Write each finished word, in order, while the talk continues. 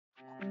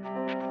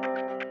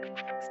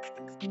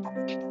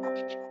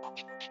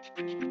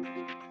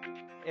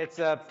It's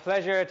a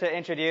pleasure to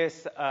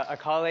introduce a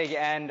colleague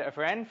and a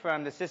friend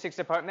from the statistics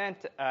department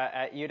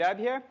at UW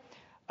here.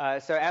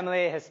 So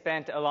Emily has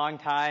spent a long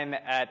time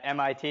at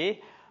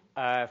MIT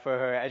for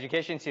her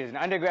education. She was an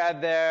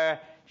undergrad there,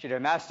 she did her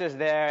master's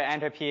there,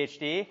 and her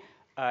PhD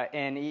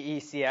in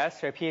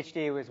EECS. Her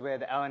PhD was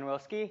with Ellen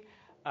Wilsky.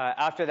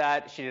 After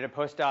that, she did a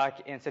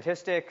postdoc in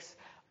statistics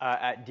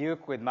at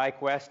Duke with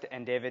Mike West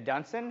and David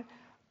Dunson.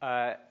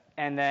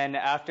 And then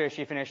after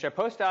she finished her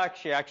postdoc,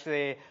 she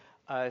actually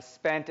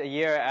spent a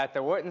year at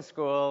the Wharton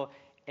School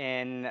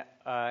in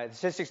the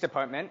statistics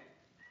department,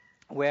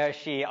 where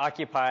she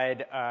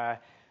occupied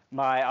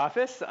my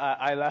office.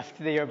 I left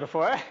the year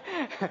before,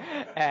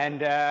 and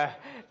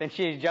then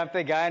she jumped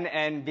the gun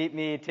and beat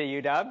me to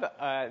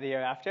UW the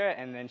year after,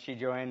 and then she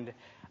joined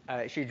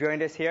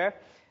us here.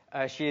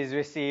 She's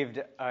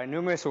received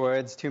numerous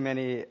awards, too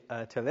many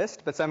to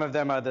list, but some of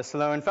them are the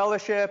Sloan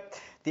Fellowship,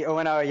 the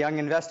Owen Young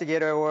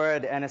Investigator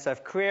Award,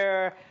 NSF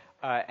Career,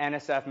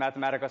 NSF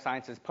Mathematical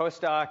Sciences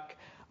Postdoc.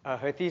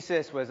 Her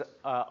thesis was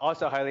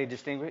also highly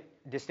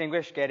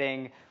distinguished,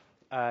 getting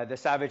the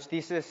Savage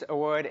Thesis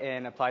Award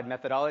in Applied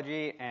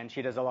Methodology, and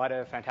she does a lot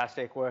of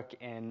fantastic work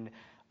in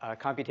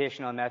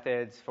computational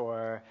methods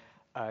for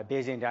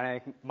Bayesian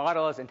dynamic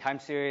models and time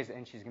series,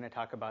 and she's going to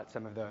talk about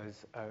some of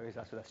those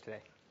results with us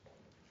today.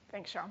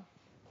 Thanks, Sean.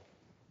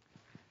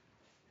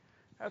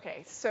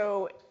 Okay,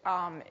 so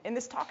in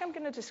this talk, I'm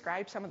going to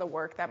describe some of the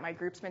work that my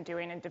group's been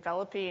doing in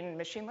developing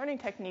machine learning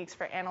techniques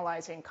for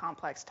analyzing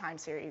complex time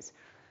series.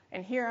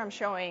 And here I'm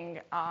showing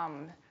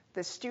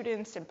the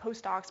students and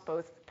postdocs,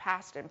 both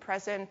past and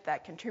present,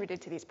 that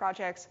contributed to these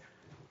projects.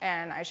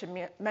 And I should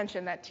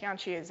mention that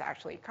Tianchi is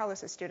actually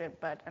Carlos's student,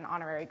 but an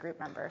honorary group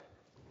member.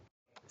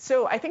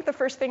 So I think the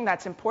first thing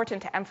that's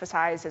important to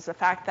emphasize is the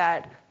fact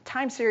that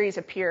time series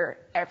appear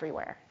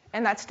everywhere.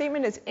 And that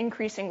statement is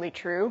increasingly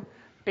true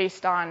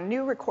based on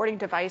new recording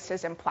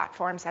devices and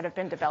platforms that have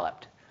been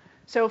developed.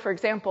 So for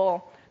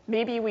example,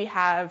 maybe we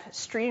have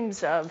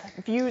streams of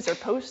views or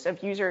posts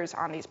of users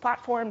on these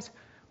platforms,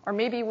 or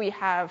maybe we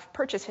have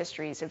purchase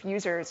histories of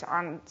users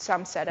on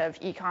some set of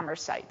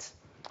e-commerce sites.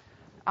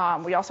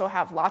 We also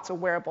have lots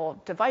of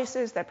wearable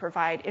devices that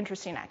provide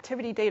interesting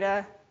activity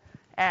data.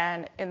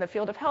 And in the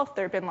field of health,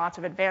 there have been lots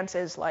of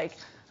advances like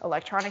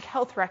electronic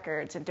health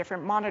records and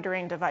different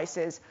monitoring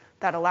devices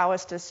that allow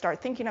us to start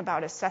thinking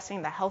about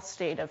assessing the health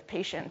state of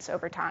patients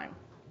over time.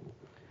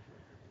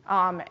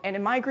 And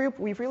in my group,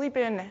 we've really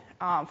been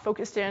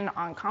focused in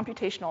on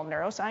computational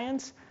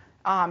neuroscience.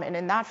 And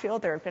in that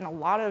field, there have been a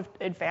lot of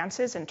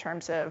advances in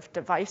terms of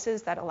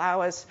devices that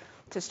allow us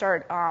to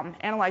start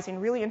analyzing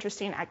really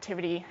interesting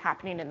activity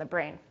happening in the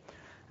brain.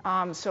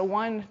 So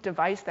one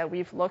device that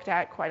we've looked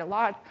at quite a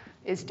lot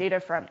is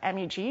data from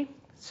MEG.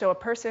 So a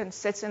person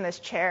sits in this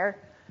chair,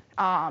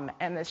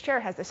 and this chair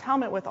has this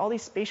helmet with all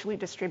these spatially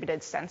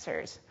distributed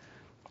sensors.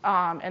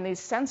 And these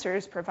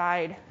sensors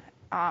provide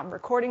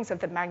recordings of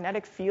the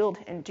magnetic field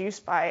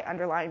induced by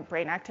underlying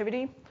brain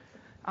activity.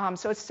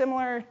 So it's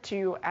similar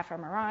to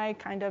fMRI,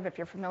 kind of, if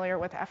you're familiar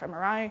with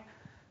fMRI.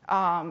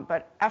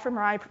 But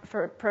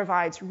fMRI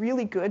provides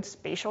really good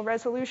spatial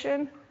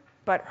resolution,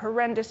 but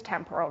horrendous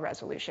temporal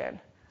resolution.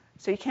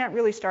 So you can't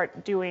really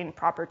start doing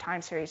proper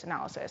time series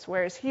analysis.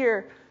 Whereas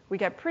here, we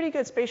get pretty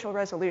good spatial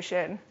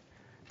resolution,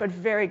 but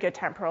very good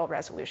temporal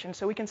resolution.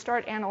 So we can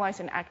start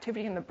analyzing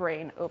activity in the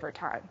brain over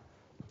time.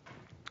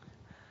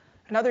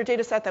 Another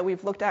data set that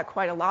we've looked at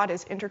quite a lot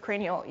is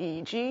intracranial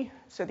EEG.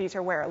 So these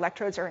are where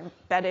electrodes are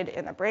embedded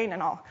in the brain,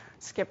 and I'll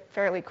skip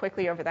fairly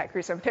quickly over that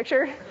gruesome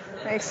picture.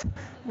 Makes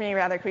me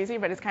rather queasy,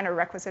 but it's kind of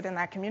requisite in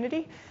that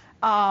community.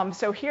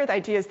 So here the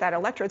idea is that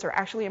electrodes are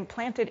actually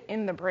implanted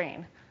in the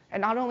brain. And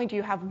not only do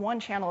you have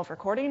one channel of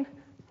recording,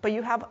 but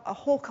you have a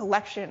whole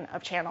collection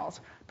of channels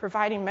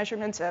providing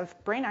measurements of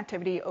brain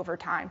activity over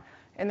time.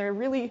 And they're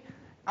really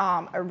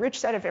a rich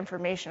set of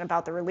information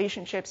about the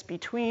relationships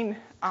between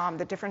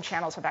the different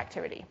channels of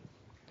activity.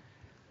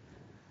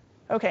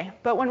 Okay,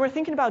 but when we're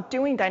thinking about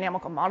doing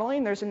dynamical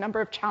modeling, there's a number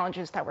of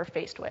challenges that we're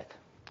faced with.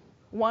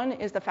 One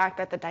is the fact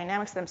that the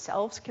dynamics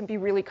themselves can be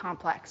really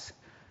complex.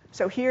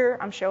 So here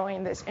I'm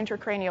showing this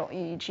intracranial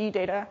EEG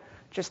data,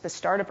 just the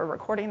start of a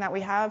recording that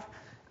we have.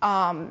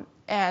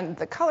 And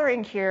the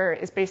coloring here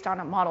is based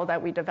on a model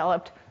that we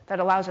developed that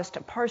allows us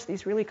to parse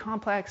these really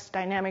complex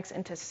dynamics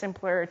into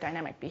simpler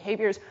dynamic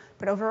behaviors.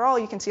 But overall,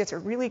 you can see it's a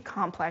really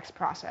complex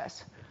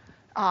process.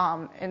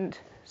 And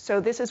so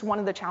this is one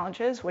of the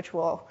challenges, which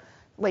we'll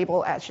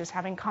label as just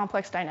having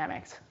complex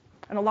dynamics.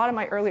 And a lot of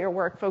my earlier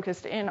work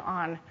focused in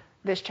on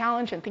this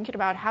challenge and thinking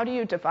about how do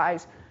you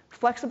devise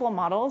flexible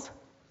models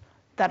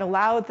that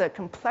allow the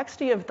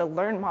complexity of the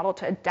learned model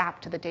to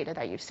adapt to the data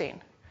that you've seen.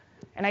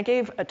 And I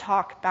gave a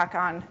talk back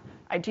on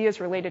ideas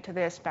related to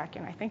this back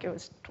in, I think it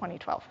was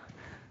 2012,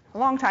 a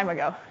long time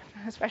ago,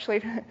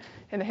 especially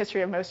in the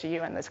history of most of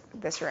you in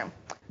this room.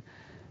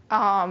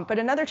 But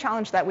another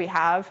challenge that we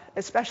have,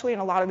 especially in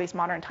a lot of these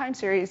modern time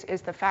series,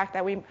 is the fact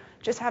that we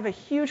just have a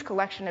huge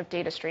collection of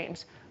data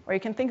streams, or you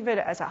can think of it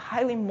as a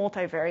highly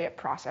multivariate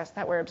process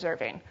that we're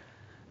observing.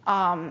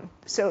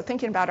 So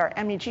thinking about our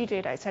MEG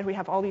data, I said we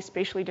have all these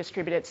spatially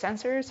distributed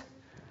sensors.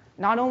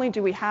 Not only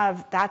do we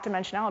have that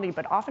dimensionality,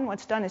 but often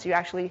what's done is you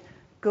actually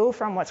go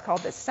from what's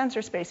called this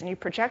sensor space and you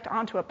project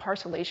onto a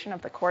parcellation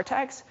of the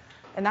cortex.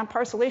 And that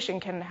parcellation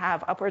can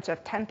have upwards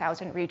of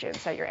 10,000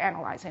 regions that you're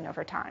analyzing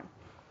over time.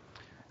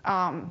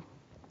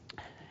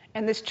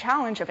 And this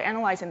challenge of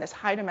analyzing this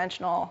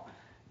high-dimensional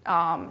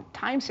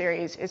time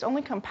series is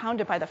only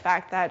compounded by the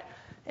fact that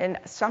in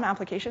some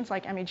applications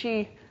like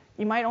MEG,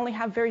 you might only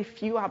have very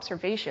few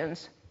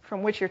observations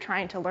from which you're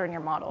trying to learn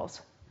your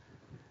models.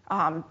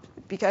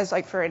 Because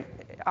like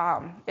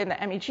in the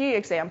MEG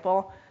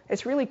example,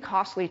 it's really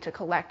costly to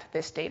collect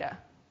this data.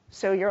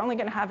 So you're only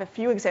going to have a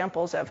few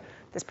examples of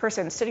this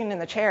person sitting in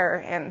the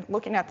chair and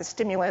looking at the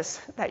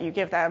stimulus that you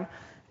give them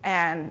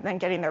and then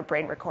getting their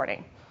brain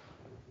recording.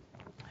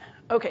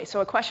 Okay,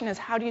 so a question is,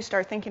 how do you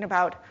start thinking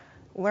about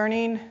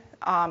learning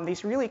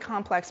these really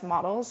complex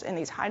models in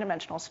these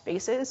high-dimensional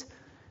spaces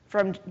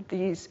from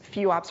these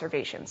few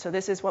observations? So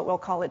this is what we'll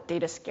call a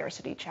data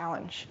scarcity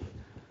challenge.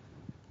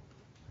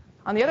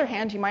 On the other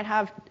hand, you might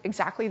have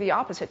exactly the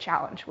opposite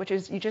challenge, which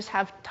is you just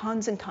have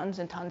tons and tons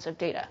and tons of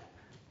data.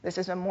 This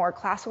is a more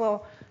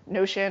classical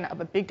notion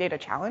of a big data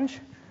challenge.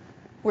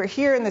 We're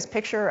here in this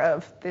picture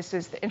of, this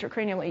is the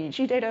intracranial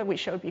EEG data we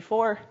showed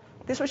before.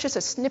 This was just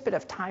a snippet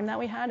of time that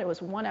we had. It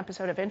was one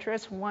episode of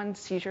interest, one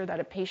seizure that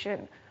a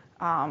patient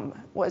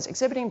was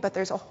exhibiting, but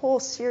there's a whole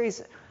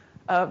series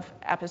of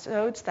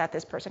episodes that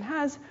this person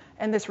has,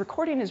 and this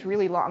recording is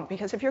really long,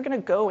 because if you're going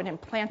to go and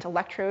implant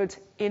electrodes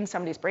in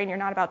somebody's brain, you're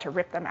not about to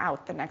rip them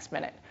out the next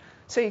minute.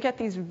 So you get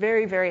these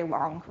very, very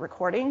long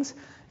recordings,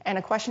 and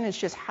a question is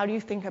just, how do you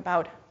think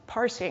about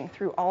parsing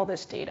through all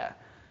this data?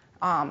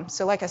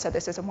 So like I said,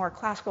 this is a more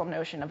classical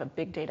notion of a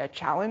big data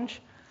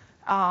challenge.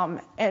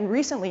 And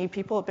recently,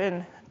 people have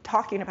been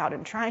talking about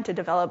and trying to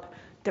develop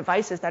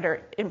devices that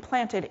are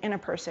implanted in a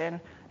person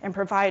and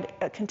provide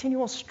a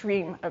continual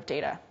stream of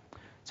data.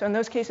 So in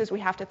those cases, we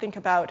have to think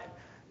about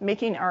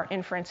making our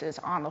inferences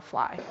on the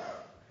fly.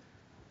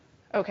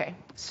 Okay,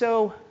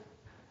 so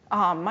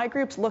my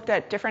groups looked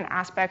at different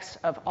aspects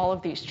of all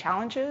of these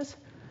challenges.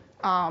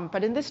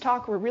 But in this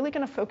talk, we're really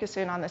going to focus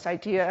in on this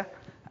idea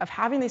of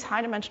having these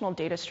high-dimensional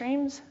data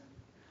streams,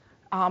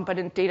 but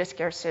in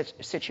data-scarce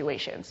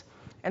situations.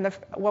 And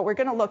what we're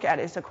going to look at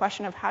is the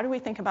question of how do we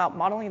think about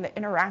modeling the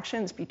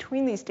interactions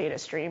between these data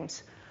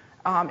streams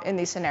in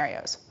these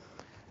scenarios.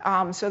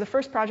 So the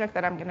first project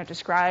that I'm going to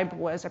describe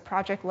was a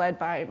project led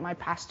by my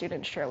past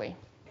student, Shirley.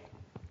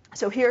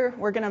 So here,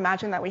 we're going to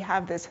imagine that we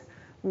have this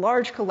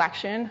large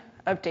collection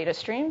of data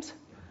streams.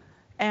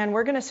 And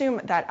we're going to assume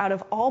that out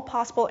of all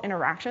possible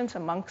interactions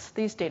amongst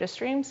these data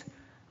streams,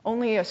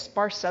 only a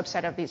sparse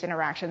subset of these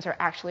interactions are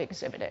actually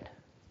exhibited.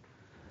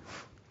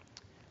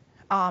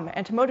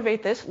 And to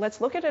motivate this, let's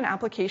look at an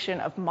application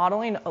of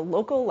modeling a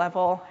local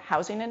level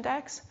housing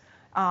index.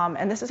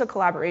 And this is a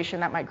collaboration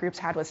that my groups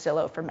had with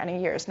Zillow for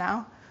many years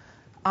now.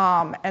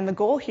 And the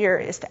goal here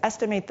is to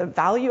estimate the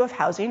value of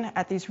housing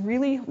at these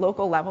really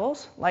local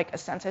levels, like a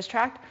census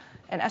tract,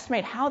 and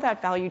estimate how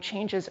that value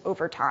changes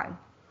over time.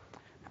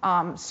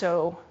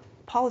 So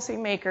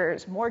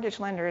policymakers,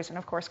 mortgage lenders, and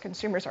of course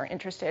consumers are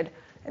interested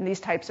in these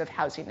types of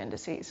housing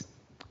indices.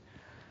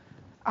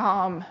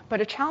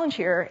 But a challenge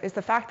here is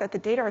the fact that the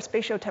data are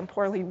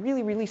spatiotemporally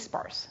really, really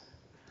sparse.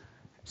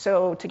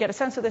 So to get a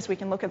sense of this, we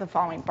can look at the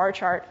following bar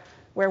chart,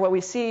 where what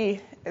we see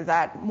is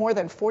that more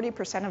than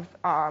 40% of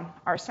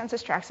our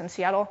census tracts in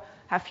Seattle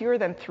have fewer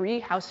than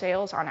 3 house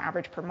sales on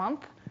average per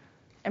month,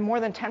 and more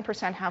than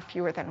 10% have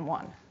fewer than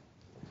 1.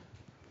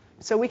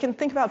 So we can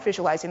think about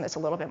visualizing this a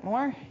little bit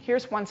more.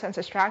 Here's one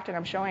census tract, and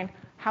I'm showing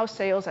house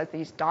sales as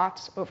these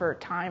dots over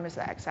time as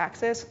the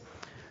x-axis.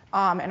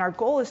 And our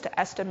goal is to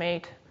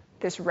estimate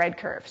this red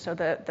curve, so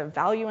the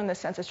value in the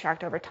census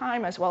tract over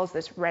time, as well as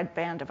this red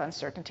band of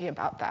uncertainty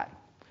about that.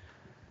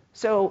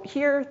 So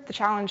here, the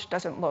challenge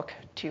doesn't look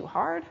too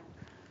hard.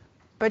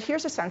 But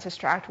here's a census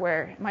tract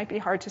where it might be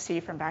hard to see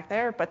from back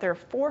there, but there are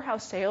 4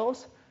 house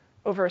sales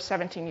over a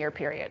 17-year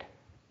period.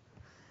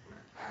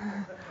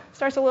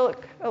 Starts to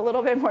look a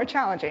little bit more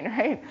challenging,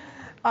 right?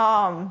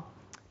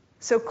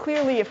 So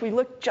clearly, if we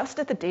look just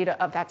at the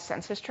data of that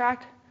census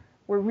tract,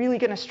 we're really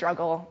going to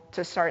struggle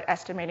to start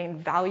estimating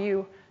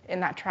value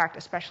in that tract,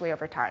 especially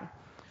over time.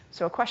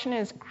 So a question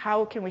is,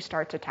 how can we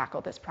start to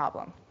tackle this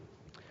problem?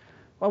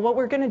 Well, what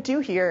we're going to do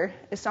here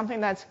is something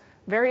that's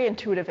very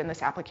intuitive in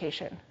this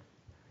application.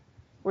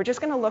 We're just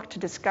going to look to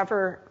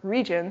discover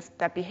regions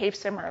that behave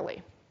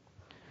similarly.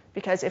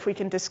 Because if we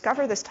can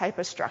discover this type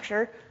of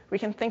structure, we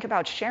can think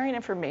about sharing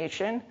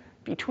information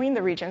between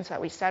the regions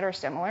that we said are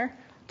similar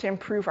to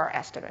improve our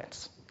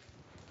estimates.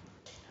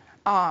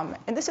 And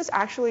this is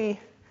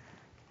actually,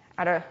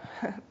 at a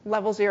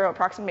level 0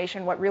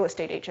 approximation, what real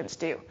estate agents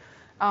do.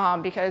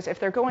 Because if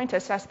they're going to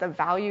assess the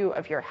value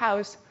of your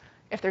house,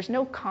 if there's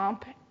no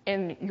comp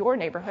in your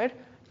neighborhood,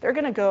 they're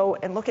going to go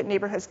and look at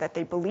neighborhoods that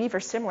they believe are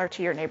similar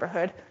to your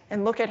neighborhood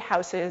and look at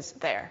houses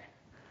there.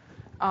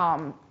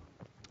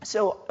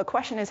 So a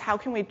question is, how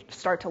can we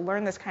start to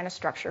learn this kind of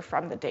structure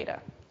from the data?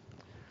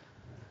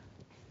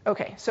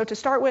 Okay, so to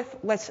start with,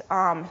 let's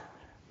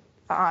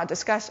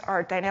discuss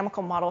our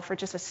dynamical model for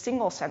just a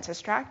single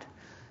census tract.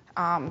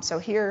 So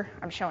here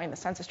I'm showing the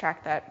census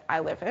tract that I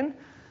live in.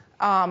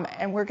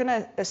 And we're going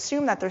to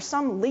assume that there's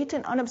some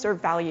latent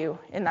unobserved value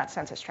in that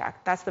census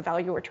tract. That's the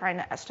value we're trying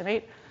to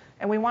estimate.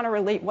 And we want to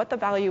relate what the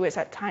value is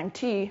at time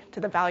t to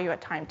the value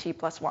at time t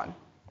plus 1.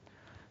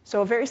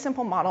 So a very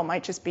simple model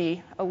might just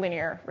be a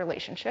linear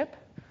relationship.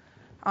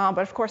 But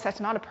of course, that's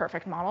not a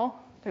perfect model.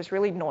 There's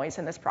really noise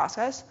in this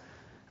process.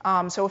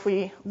 So if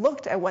we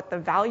looked at what the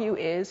value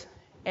is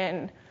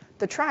in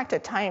the tract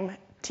at time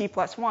t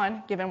plus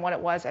 1, given what it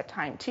was at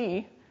time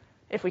t,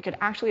 if we could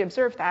actually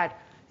observe that,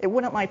 it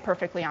wouldn't lie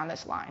perfectly on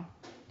this line.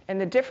 And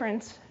the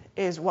difference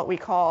is what we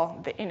call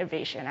the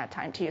innovation at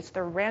time t. It's the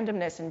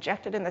randomness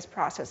injected in this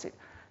process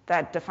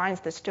that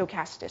defines the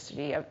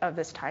stochasticity of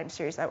this time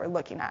series that we're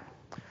looking at.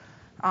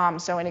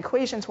 So in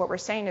equations, what we're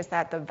saying is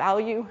that the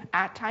value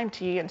at time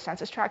t in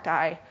census tract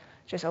I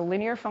is just a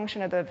linear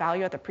function of the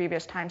value at the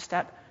previous time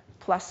step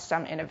plus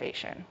some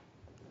innovation.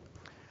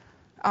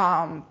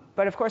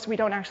 But of course, we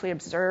don't actually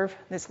observe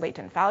this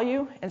latent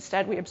value.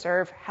 Instead, we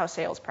observe house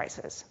sales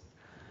prices.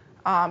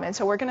 And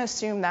so we're going to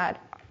assume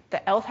that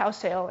the Lth house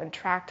sale in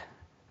tract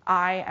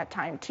I at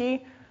time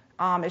t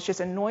is just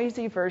a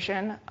noisy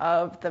version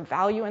of the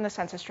value in the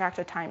census tract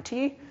at time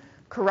t,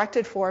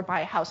 corrected for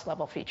by house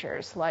level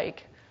features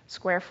like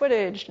square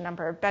footage,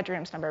 number of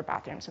bedrooms, number of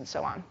bathrooms, and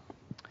so on.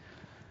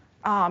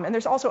 And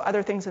there's also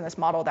other things in this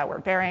model that we're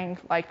bearing,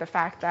 like the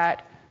fact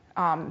that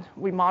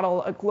we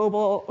model a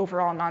global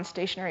overall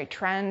non-stationary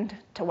trend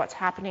to what's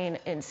happening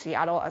in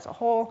Seattle as a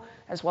whole,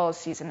 as well as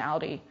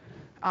seasonality.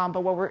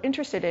 But what we're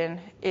interested in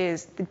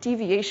is the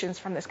deviations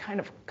from this kind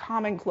of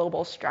common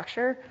global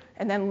structure,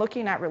 and then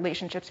looking at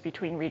relationships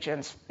between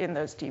regions in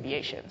those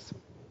deviations.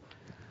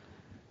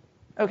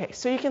 Okay,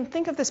 so you can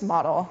think of this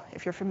model,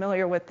 if you're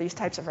familiar with these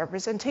types of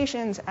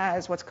representations,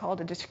 as what's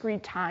called a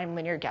discrete time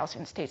linear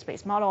Gaussian state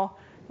space model,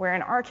 where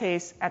in our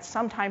case, at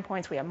some time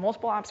points, we have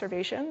multiple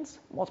observations,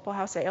 multiple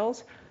house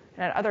sales,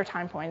 and at other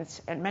time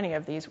points, and many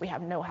of these, we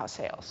have no house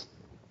sales.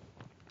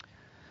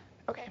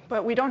 Okay,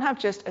 but we don't have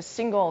just a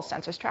single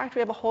census tract, we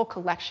have a whole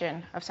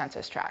collection of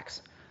census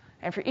tracts.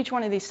 And for each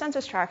one of these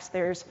census tracts,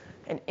 there's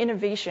an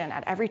innovation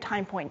at every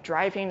time point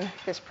driving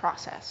this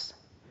process.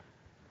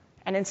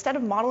 And instead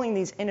of modeling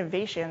these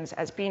innovations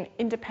as being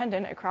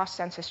independent across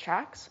census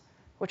tracts,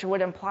 which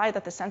would imply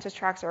that the census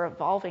tracts are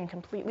evolving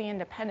completely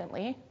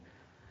independently,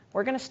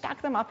 we're going to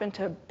stack them up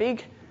into a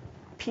big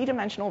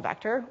p-dimensional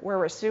vector where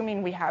we're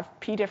assuming we have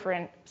p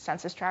different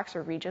census tracts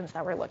or regions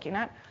that we're looking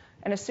at,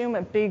 and assume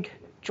a big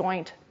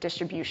joint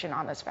distribution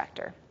on this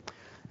vector.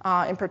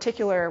 In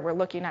particular, we're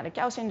looking at a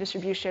Gaussian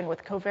distribution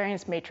with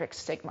covariance matrix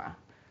sigma.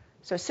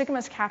 So sigma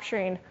is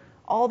capturing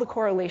all the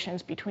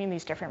correlations between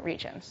these different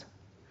regions.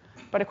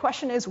 But a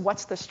question is,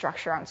 what's the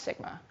structure on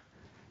sigma?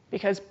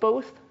 Because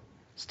both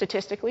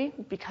statistically,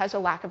 because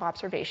of lack of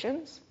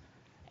observations,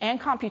 and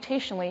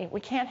computationally, we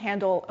can't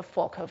handle a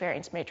full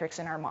covariance matrix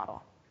in our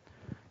model.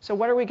 So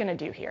what are we going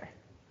to do here?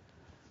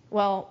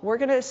 Well, we're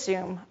going to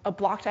assume a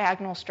block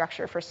diagonal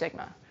structure for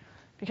sigma.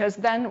 Because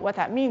then what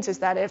that means is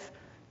that if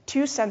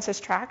two census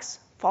tracts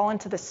fall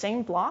into the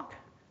same block,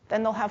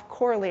 then they'll have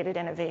correlated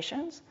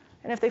innovations.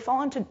 And if they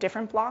fall into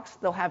different blocks,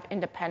 they'll have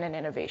independent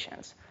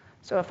innovations.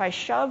 So if I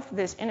shove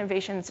this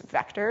innovations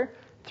vector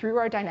through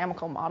our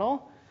dynamical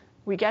model,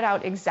 we get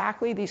out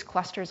exactly these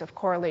clusters of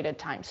correlated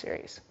time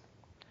series.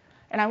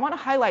 And I want to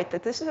highlight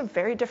that this is a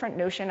very different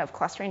notion of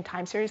clustering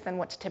time series than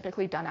what's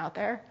typically done out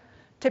there.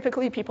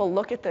 Typically, people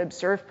look at the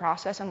observed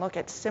process and look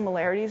at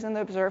similarities in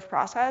the observed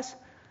process.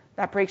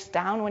 That breaks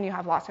down when you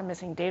have lots of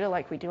missing data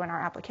like we do in our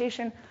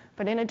application.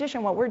 But in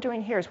addition, what we're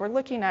doing here is we're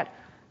looking at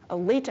a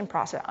latent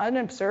process,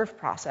 unobserved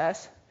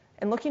process,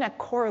 and looking at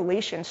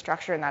correlation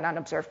structure in that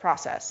unobserved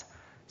process.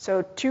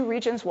 So two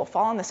regions will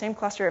fall in the same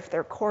cluster if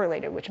they're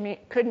correlated, which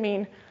could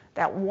mean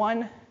that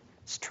one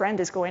trend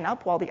is going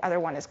up while the other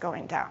one is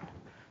going down.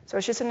 So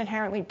it's just an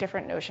inherently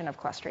different notion of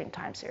clustering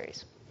time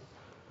series.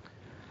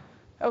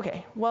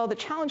 Okay, well, the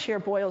challenge here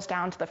boils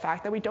down to the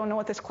fact that we don't know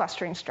what this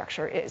clustering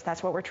structure is.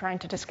 That's what we're trying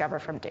to discover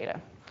from data.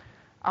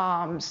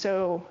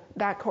 So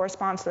that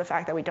corresponds to the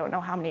fact that we don't know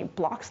how many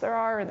blocks there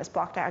are in this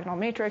block diagonal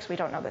matrix. We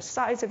don't know the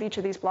size of each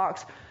of these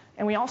blocks.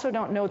 And we also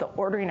don't know the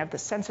ordering of the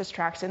census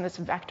tracts in this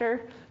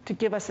vector to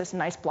give us this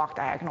nice block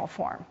diagonal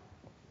form.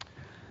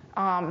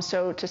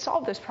 So to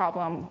solve this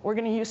problem, we're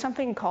going to use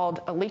something called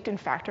a latent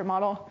factor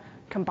model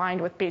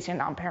combined with Bayesian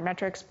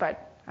nonparametrics,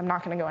 but I'm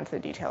not going to go into the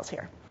details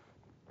here.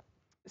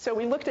 So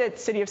we looked at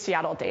City of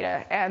Seattle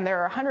data, and there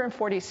are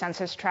 140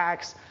 census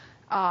tracts,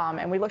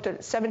 and we looked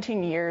at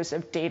 17 years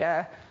of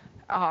data,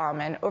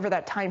 and over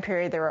that time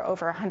period, there were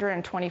over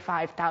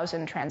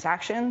 125,000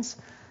 transactions.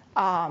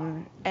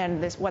 And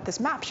what this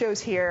map shows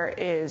here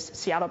is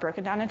Seattle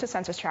broken down into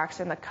census tracts,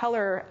 and the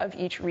color of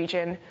each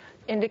region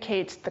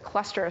indicates the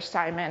cluster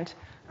assignment,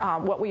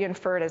 what we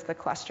inferred as the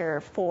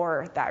cluster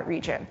for that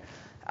region.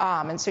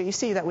 And so you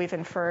see that we've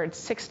inferred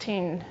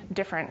 16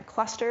 different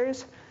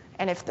clusters.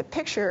 And if the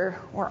picture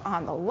were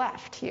on the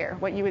left here,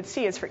 what you would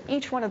see is for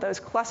each one of those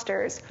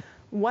clusters,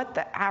 what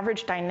the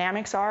average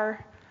dynamics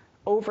are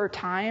over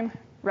time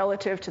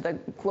relative to the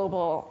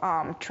global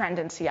trend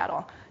in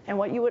Seattle. And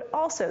what you would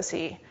also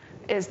see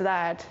is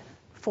that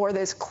for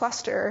this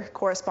cluster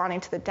corresponding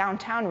to the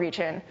downtown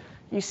region,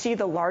 you see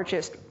the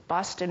largest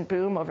bust and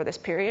boom over this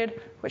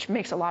period, which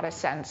makes a lot of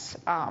sense.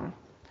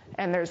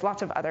 And there's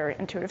lots of other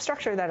intuitive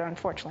structure that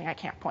unfortunately I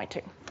can't point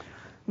to.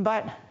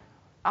 But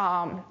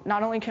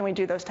not only can we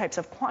do those types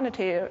of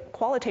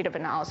qualitative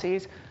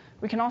analyses,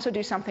 we can also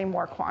do something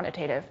more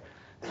quantitative.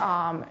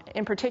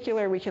 In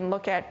particular, we can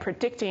look at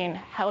predicting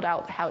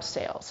held-out house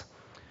sales.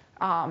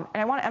 And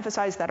I want to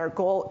emphasize that our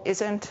goal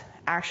isn't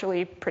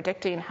actually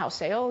predicting house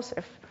sales.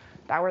 If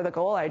that were the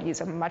goal, I'd use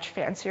a much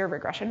fancier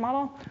regression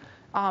model.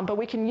 But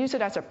we can use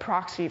it as a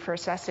proxy for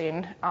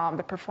assessing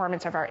the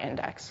performance of our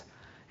index.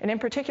 And in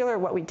particular,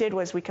 what we did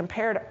was we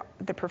compared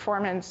the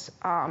performance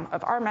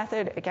of our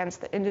method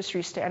against the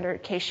industry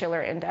standard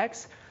Case-Shiller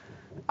index.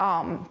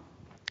 And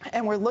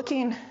we're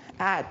looking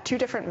at two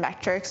different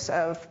metrics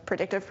of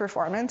predictive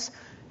performance.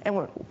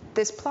 And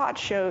this plot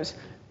shows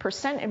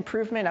percent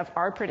improvement of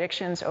our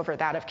predictions over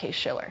that of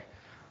Case-Shiller.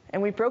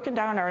 And we've broken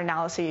down our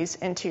analyses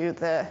into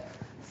the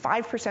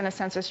 5% of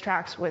census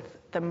tracts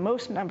with the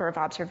most number of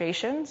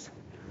observations,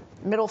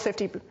 middle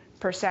 50%,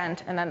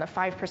 and then the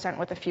 5%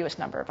 with the fewest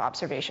number of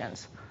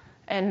observations.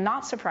 And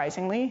not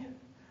surprisingly,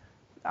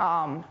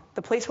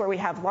 the place where we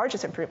have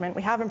largest improvement,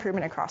 we have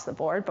improvement across the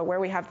board, but where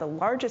we have the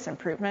largest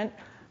improvement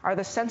are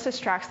the census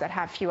tracts that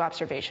have few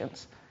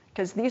observations,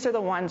 because these are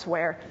the ones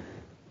where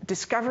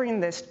discovering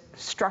this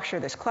structure,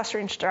 this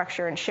clustering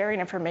structure, and sharing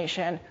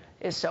information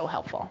is so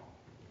helpful.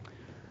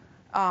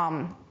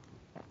 Well,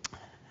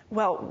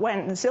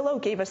 when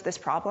Zillow gave us this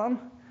problem,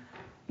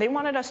 they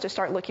wanted us to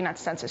start looking at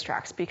census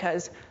tracts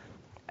because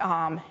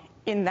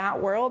in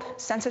that world,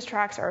 census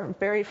tracts are a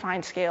very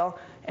fine scale,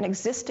 and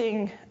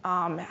existing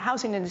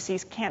housing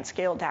indices can't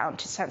scale down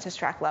to census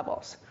tract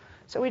levels.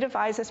 So we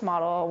devised this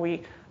model.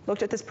 We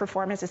looked at this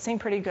performance. It seemed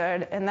pretty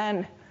good. And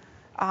then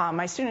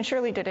my student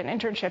Shirley did an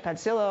internship at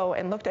Zillow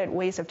and looked at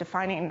ways of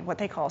defining what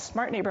they call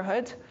smart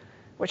neighborhoods,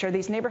 which are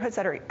these neighborhoods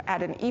that are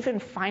at an even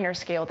finer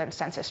scale than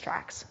census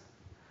tracts.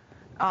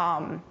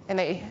 And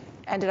they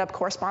ended up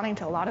corresponding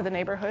to a lot of the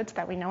neighborhoods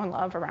that we know and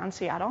love around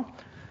Seattle.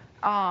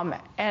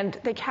 And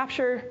they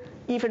capture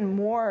even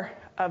more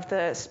of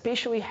the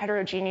spatially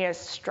heterogeneous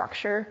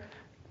structure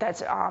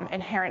that's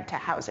inherent to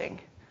housing.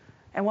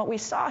 And what we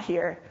saw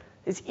here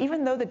is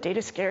even though the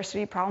data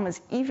scarcity problem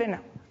is even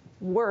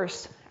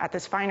worse at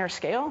this finer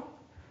scale,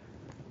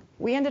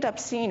 we ended up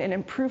seeing an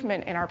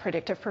improvement in our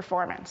predictive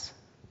performance.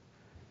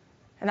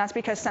 And that's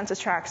because census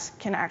tracts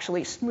can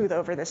actually smooth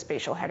over this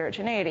spatial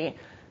heterogeneity.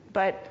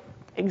 But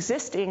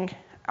existing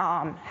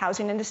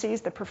housing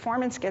indices, the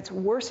performance gets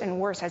worse and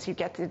worse as you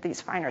get to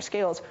these finer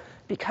scales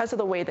because of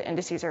the way the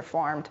indices are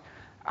formed.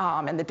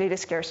 And the data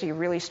scarcity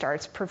really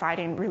starts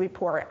providing really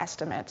poor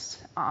estimates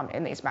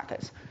in these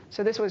methods.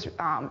 So this was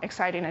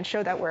exciting and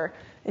showed that we're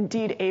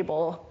indeed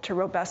able to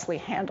robustly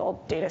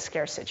handle data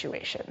scarce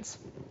situations.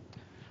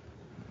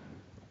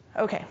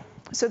 OK,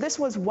 so this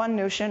was one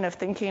notion of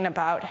thinking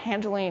about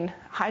handling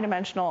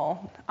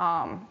high-dimensional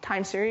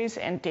time series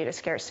and data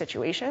scarce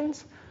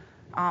situations.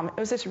 It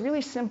was this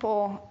really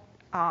simple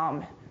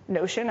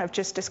notion of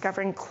just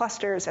discovering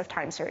clusters of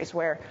time series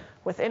where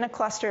within a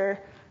cluster,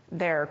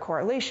 there are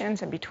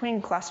correlations, and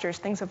between clusters,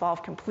 things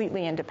evolve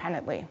completely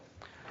independently.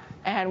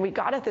 And we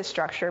got at this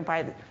structure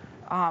by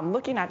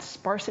looking at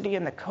sparsity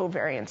in the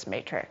covariance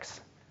matrix.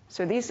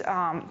 So these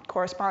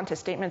correspond to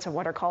statements of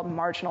what are called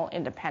marginal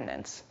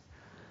independence.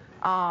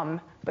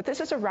 But this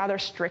is a rather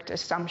strict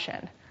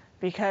assumption,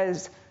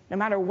 because no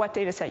matter what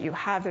data set you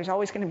have, there's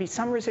always going to be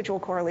some residual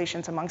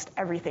correlations amongst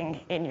everything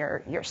in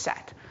your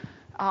set.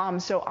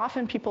 So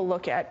often people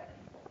look at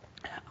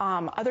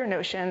other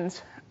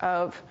notions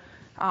of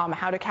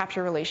how to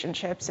capture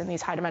relationships in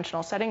these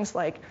high-dimensional settings,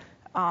 like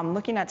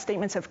looking at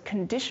statements of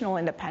conditional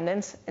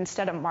independence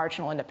instead of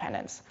marginal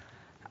independence.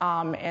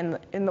 And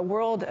in the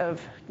world of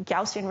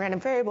Gaussian random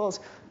variables,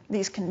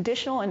 these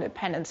conditional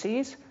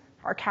independencies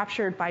are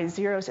captured by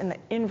zeros in the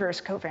inverse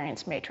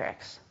covariance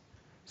matrix.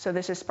 So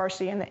this is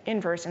sparsity in the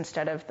inverse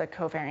instead of the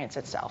covariance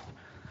itself.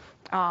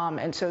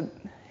 And so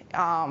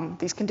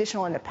these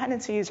conditional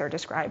independencies are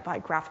described by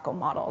graphical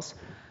models.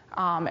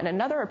 And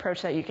another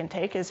approach that you can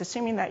take is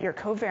assuming that your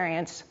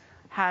covariance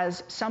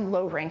has some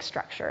low rank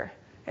structure.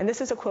 And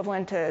this is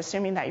equivalent to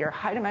assuming that your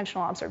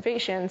high-dimensional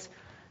observations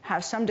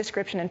have some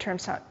description in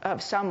terms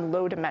of some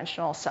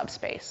low-dimensional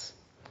subspace.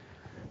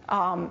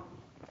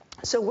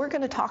 So we're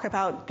going to talk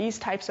about these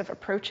types of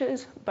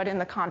approaches, but in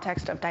the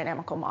context of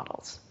dynamical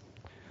models.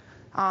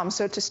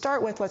 So to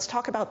start with, let's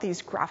talk about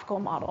these graphical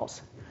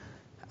models.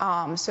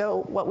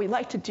 So what we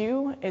like to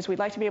do is we'd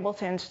like to be able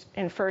to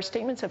infer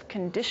statements of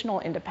conditional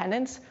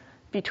independence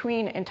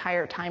between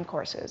entire time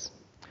courses.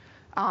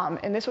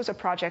 And this was a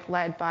project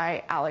led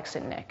by Alex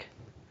and Nick.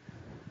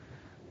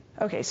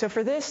 OK, so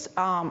for this,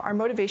 our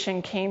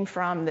motivation came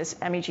from this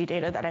MEG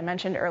data that I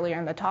mentioned earlier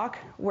in the talk,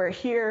 where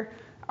here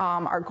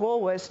our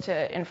goal was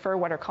to infer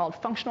what are called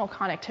functional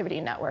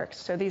connectivity networks.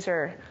 So these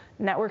are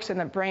networks in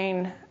the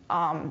brain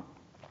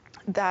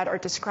that are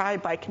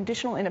described by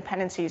conditional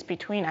independencies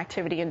between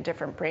activity in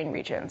different brain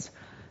regions.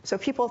 So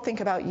people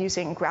think about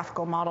using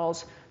graphical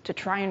models to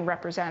try and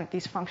represent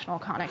these functional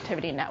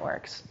connectivity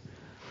networks.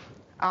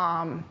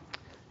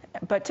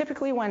 But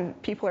typically when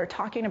people are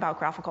talking about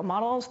graphical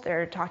models,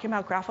 they're talking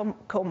about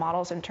graphical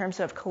models in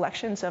terms of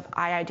collections of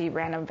IID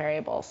random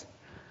variables.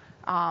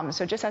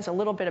 So just as a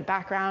little bit of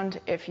background,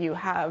 if you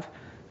have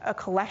a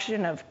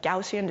collection of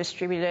Gaussian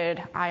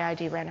distributed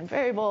IID random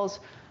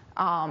variables,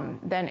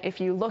 then if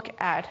you look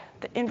at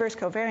the inverse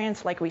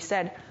covariance, like we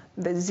said,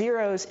 the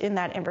zeros in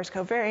that inverse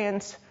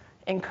covariance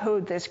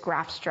encode this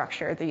graph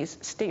structure, these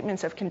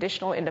statements of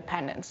conditional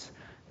independence,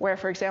 where,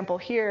 for example,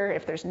 here,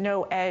 if there's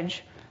no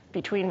edge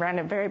between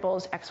random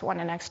variables x1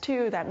 and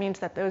x2, that means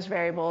that those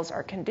variables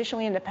are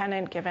conditionally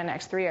independent given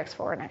x3,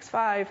 x4, and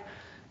x5.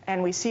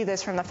 And we see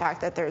this from the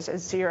fact that there's a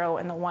 0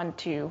 in the 1,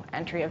 2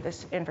 entry of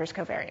this inverse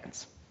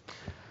covariance.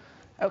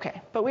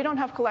 Okay, but we don't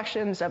have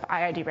collections of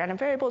IID random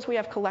variables. We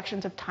have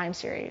collections of time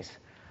series.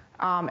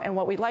 And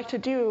what we'd like to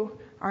do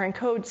are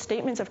encode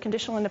statements of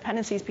conditional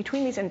independencies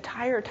between these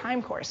entire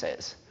time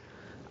courses.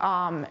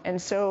 And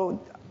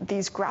so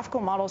these graphical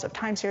models of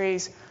time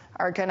series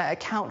are going to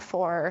account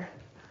for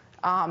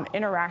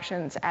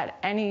interactions at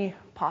any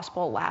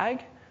possible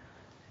lag.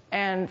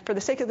 And for the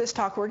sake of this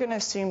talk, we're going to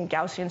assume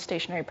Gaussian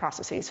stationary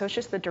processes. So it's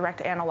just the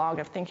direct analog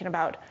of thinking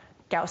about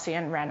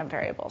Gaussian random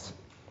variables.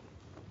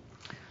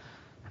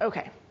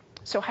 Okay,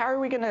 so how are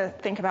we going to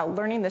think about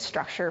learning this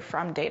structure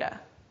from data?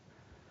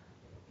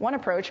 One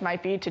approach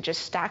might be to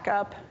just stack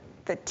up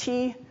the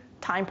t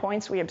time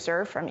points we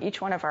observe from each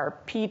one of our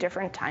p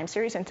different time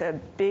series into a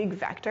big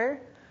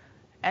vector.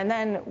 And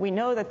then we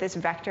know that this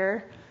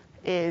vector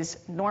is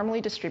normally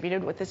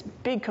distributed with this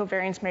big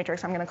covariance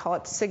matrix. I'm going to call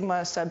it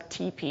sigma sub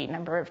tp,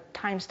 number of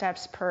time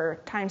steps per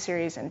time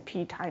series and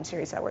p time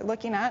series that we're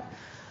looking at.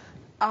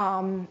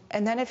 And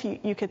then if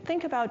you could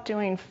think about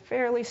doing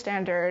fairly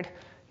standard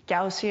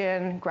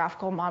Gaussian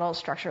graphical model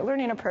structure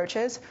learning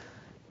approaches,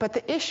 but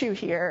the issue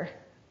here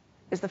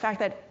is the fact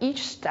that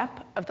each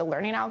step of the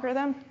learning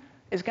algorithm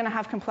is going to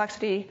have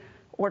complexity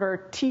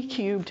order t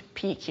cubed,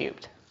 p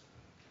cubed.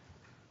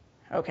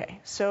 Okay,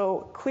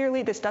 so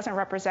clearly this doesn't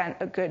represent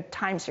a good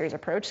time series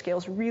approach,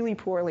 scales really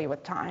poorly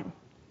with time.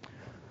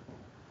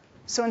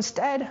 So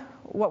instead,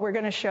 what we're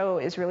going to show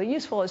is really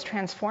useful is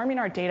transforming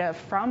our data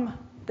from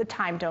the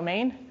time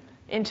domain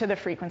into the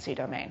frequency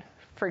domain.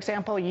 For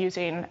example,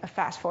 using a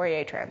fast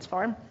Fourier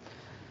transform.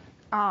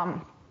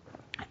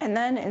 And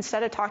then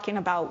instead of talking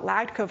about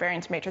lagged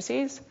covariance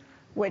matrices,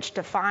 which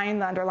define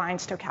the underlying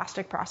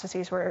stochastic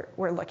processes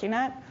we're looking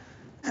at,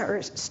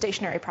 or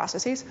stationary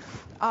processes,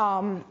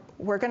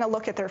 we're going to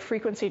look at their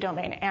frequency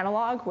domain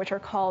analog, which are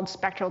called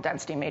spectral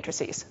density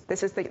matrices.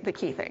 This is the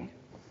key thing.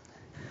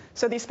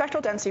 So these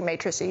spectral density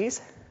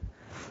matrices,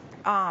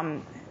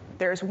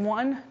 there's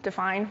one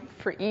defined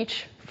for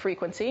each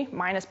frequency,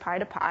 minus pi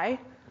to pi,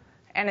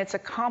 and it's a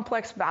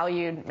complex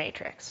valued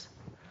matrix.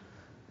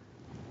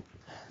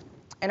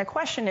 And a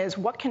question is,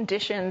 what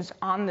conditions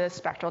on this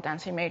spectral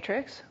density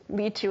matrix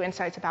lead to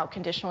insights about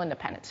conditional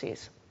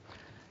independencies?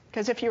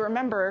 Because if you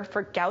remember,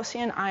 for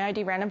Gaussian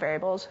IID random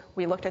variables,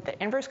 we looked at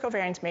the inverse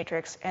covariance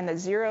matrix, and the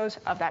zeros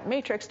of that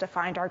matrix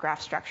defined our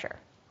graph structure.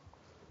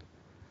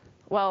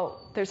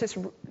 Well, there's this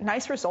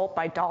nice result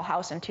by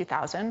Dahlhaus in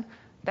 2000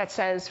 that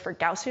says for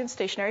Gaussian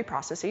stationary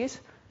processes,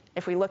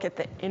 if we look at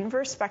the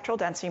inverse spectral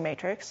density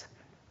matrix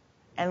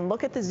and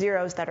look at the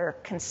zeros that are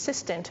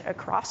consistent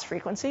across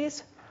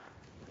frequencies,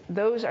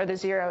 those are the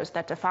zeros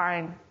that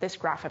define this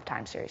graph of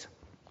time series.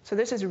 So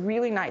this is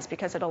really nice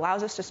because it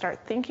allows us to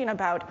start thinking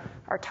about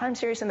our time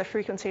series in the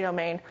frequency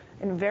domain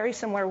in very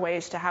similar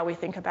ways to how we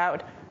think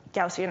about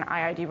Gaussian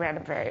IID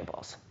random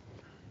variables.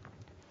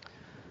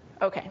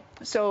 Okay,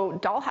 so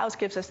Dahlhaus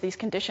gives us these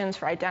conditions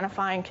for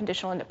identifying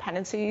conditional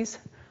independencies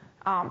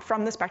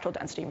from the spectral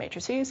density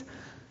matrices.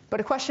 But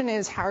the question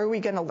is, how are we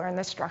going to learn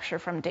this structure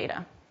from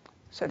data?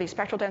 So these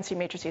spectral density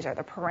matrices are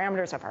the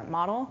parameters of our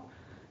model.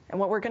 And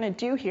what we're going to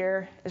do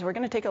here is we're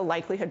going to take a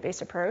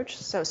likelihood-based approach.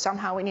 So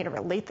somehow we need to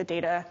relate the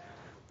data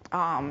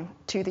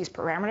to these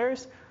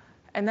parameters.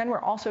 And then we're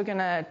also going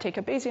to take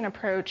a Bayesian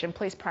approach and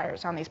place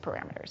priors on these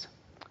parameters.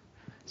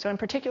 So in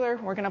particular,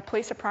 we're going to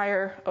place a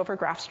prior over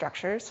graph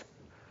structures.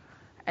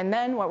 And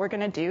then what we're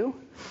going to do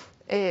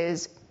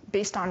is,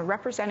 based on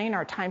representing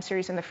our time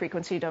series in the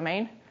frequency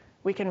domain,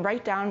 we can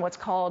write down what's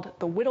called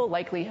the Whittle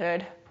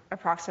likelihood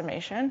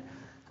approximation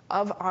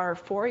of our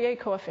Fourier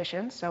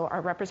coefficients, so our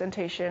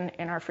representation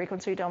in our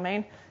frequency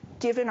domain,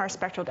 given our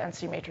spectral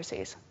density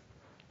matrices.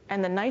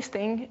 And the nice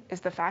thing is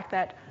the fact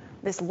that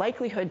this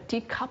likelihood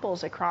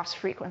decouples across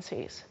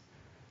frequencies.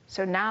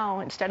 So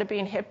now, instead of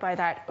being hit by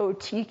that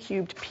OT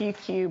cubed, P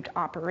cubed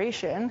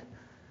operation,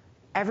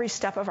 every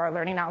step of our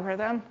learning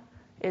algorithm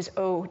is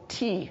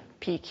OT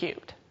P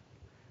cubed.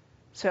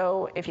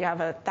 So if you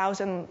have a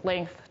 1,000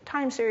 length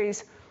time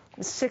series,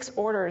 6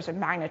 orders of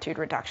magnitude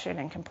reduction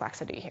in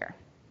complexity here.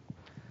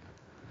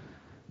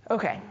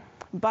 Okay,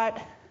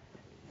 but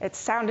it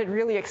sounded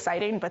really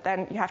exciting, but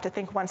then you have to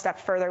think one step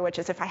further, which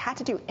is if I had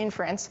to do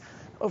inference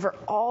over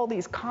all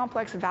these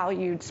complex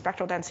valued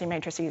spectral density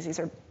matrices, these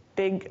are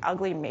big,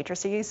 ugly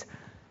matrices,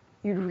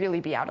 you'd really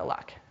be out of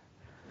luck.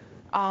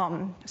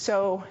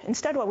 So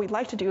instead, what we'd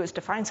like to do is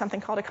define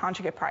something called a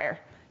conjugate prior.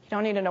 You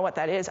don't need to know what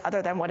that is,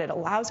 other than what it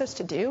allows us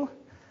to do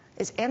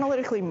is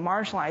analytically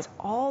marginalize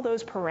all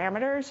those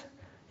parameters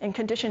and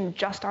condition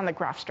just on the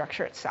graph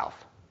structure itself.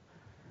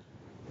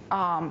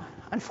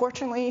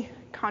 Unfortunately,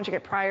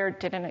 conjugate prior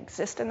didn't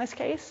exist in this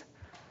case,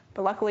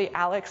 but luckily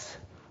Alex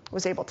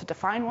was able to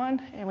define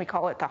one, and we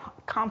call it the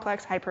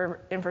complex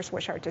hyper-inverse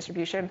Wishart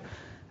distribution.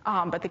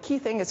 But the key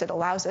thing is it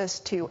allows us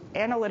to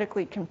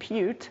analytically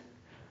compute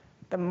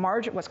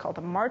what's called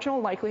the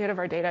marginal likelihood of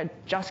our data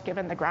just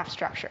given the graph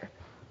structure.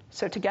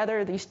 So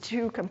together, these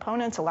two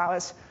components allow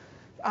us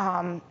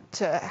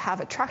to have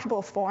a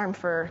tractable form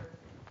for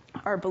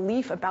our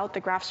belief about the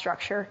graph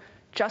structure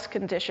just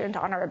conditioned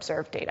on our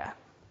observed data.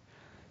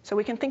 So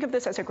we can think of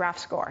this as a graph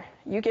score.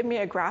 You give me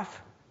a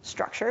graph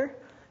structure,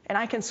 and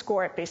I can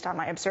score it based on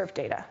my observed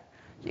data.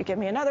 You give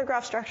me another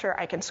graph structure,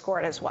 I can score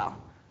it as well.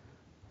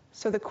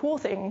 So the cool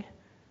thing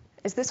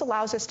is this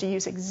allows us to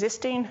use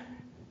existing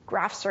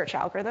graph search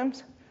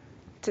algorithms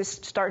to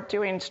start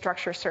doing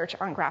structure search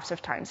on graphs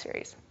of time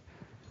series.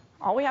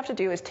 All we have to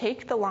do is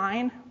take the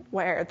line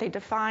where they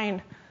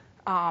define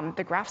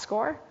the graph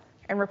score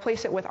and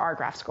replace it with our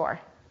graph score.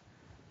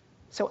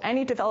 So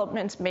any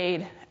developments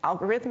made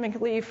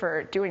algorithmically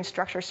for doing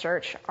structure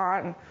search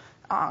on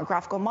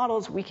graphical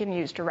models, we can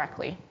use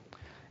directly.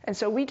 And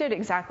so we did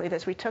exactly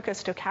this. We took a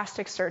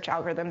stochastic search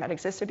algorithm that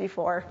existed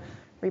before,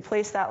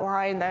 replaced that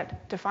line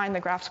that defined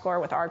the graph score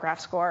with our graph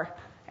score,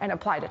 and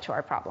applied it to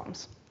our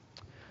problems.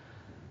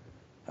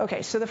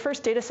 Okay, so the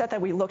first data set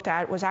that we looked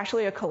at was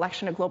actually a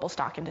collection of global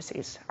stock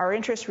indices. Our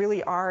interests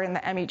really are in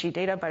the MEG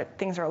data, but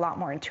things are a lot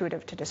more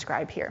intuitive to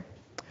describe here.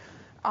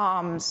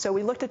 So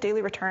we looked at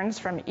daily returns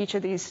from each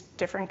of these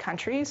different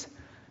countries,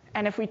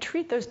 and if we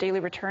treat those daily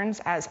returns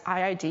as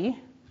IID,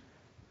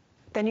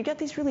 then you get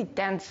these really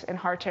dense and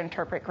hard to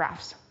interpret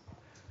graphs.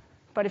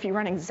 But if you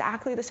run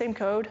exactly the same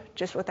code,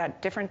 just with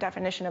that different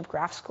definition of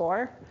graph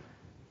score,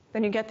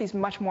 then you get these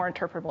much more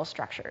interpretable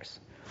structures.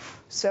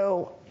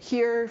 So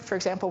here, for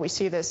example, we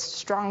see this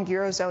strong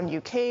Eurozone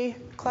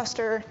UK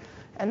cluster,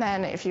 and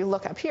then if you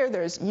look up here,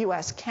 there's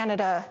US,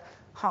 Canada,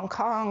 Hong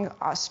Kong,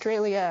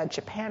 Australia,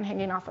 Japan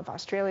hanging off of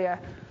Australia.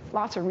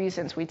 Lots of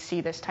reasons we'd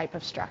see this type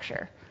of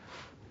structure.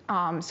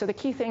 So the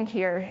key thing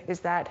here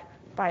is that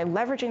by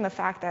leveraging the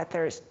fact that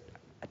there's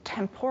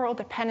temporal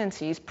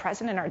dependencies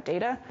present in our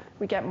data,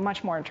 we get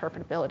much more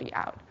interpretability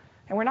out.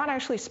 And we're not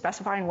actually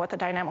specifying what the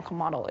dynamical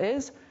model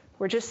is.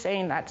 We're just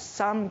saying that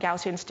some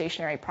Gaussian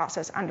stationary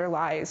process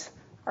underlies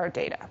our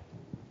data.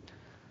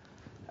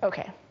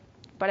 Okay,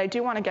 but I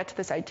do want to get to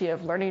this idea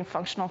of learning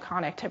functional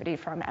connectivity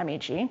from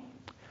MEG.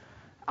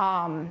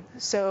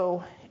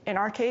 So in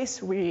our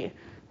case, we're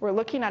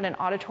looking at an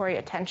auditory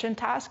attention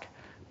task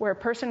where a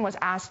person was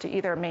asked to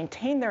either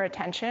maintain their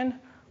attention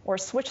or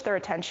switch their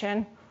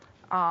attention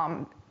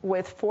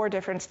with 4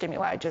 different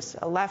stimuli, just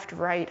a left,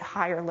 right,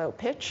 high, or low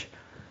pitch.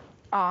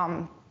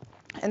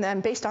 And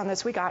then based on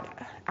this, we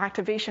got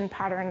activation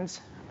patterns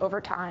over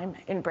time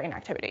in brain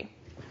activity.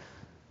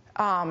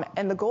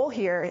 And the goal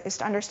here is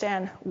to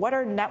understand what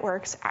are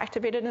networks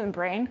activated in the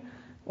brain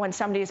when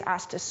somebody is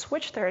asked to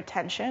switch their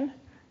attention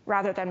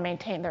rather than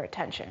maintain their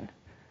attention.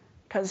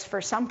 Because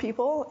for some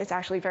people, it's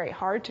actually very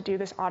hard to do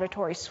this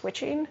auditory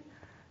switching.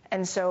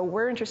 And so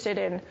we're interested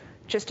in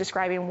just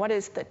describing what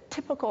is the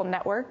typical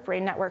network,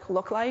 brain network,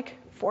 look like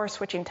for a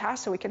switching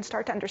task, so we can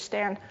start to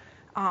understand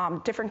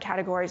different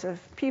categories of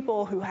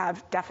people who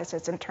have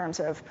deficits in terms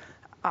of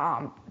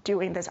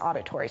doing this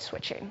auditory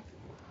switching.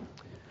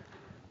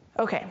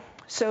 Okay,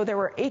 so there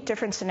were 8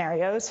 different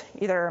scenarios,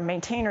 either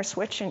maintain or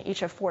switch in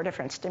each of 4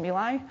 different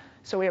stimuli.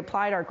 So we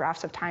applied our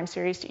graphs of time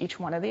series to each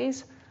one of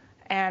these.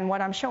 And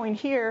what I'm showing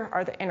here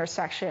are the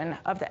intersection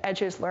of the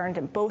edges learned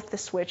in both the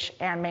switch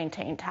and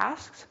maintain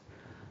tasks.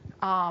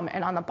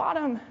 And on the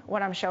bottom,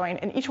 what I'm showing,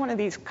 and each one of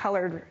these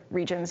colored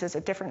regions is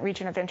a different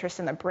region of interest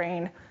in the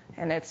brain,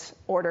 and it's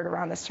ordered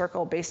around the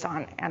circle based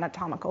on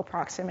anatomical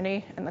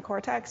proximity in the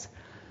cortex.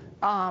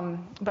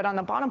 But on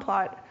the bottom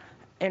plot,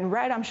 in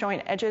red, I'm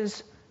showing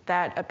edges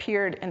that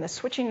appeared in the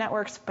switching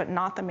networks, but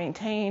not the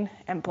maintain,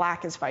 and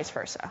black is vice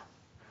versa.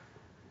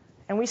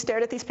 And we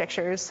stared at these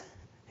pictures,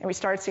 and we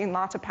started seeing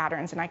lots of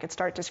patterns, and I could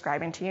start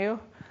describing to you.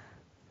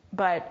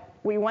 But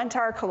we went to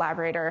our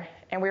collaborator,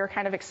 and we were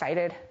kind of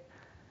excited.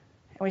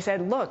 And we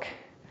said, look,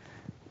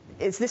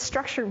 is this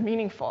structure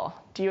meaningful?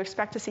 Do you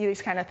expect to see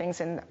these kind of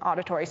things in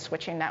auditory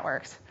switching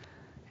networks?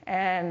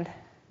 And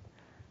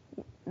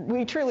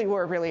we truly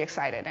were really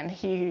excited. And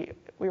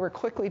we were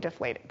quickly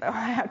deflated, though,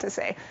 I have to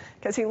say.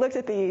 Because he looked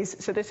at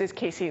these. So this is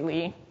Casey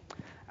Lee.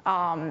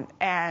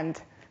 And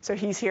so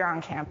he's here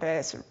on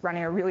campus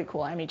running a really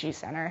cool MEG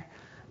center.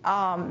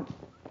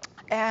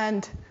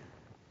 And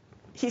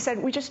he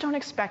said, we just don't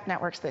expect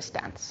networks this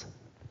dense.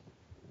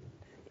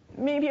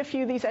 Maybe a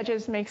few of these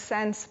edges make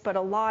sense, but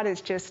a lot is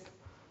just,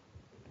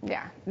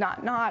 yeah,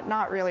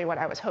 not really what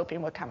I was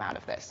hoping would come out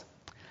of this.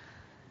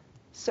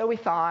 So we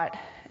thought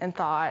and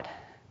thought,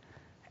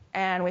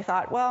 And we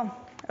thought, well,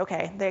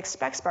 okay, they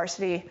expect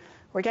sparsity.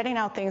 We're getting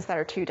out things that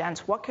are too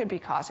dense. What could be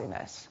causing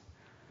this?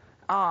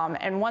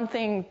 And one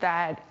thing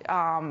that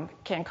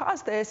can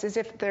cause this is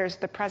if there's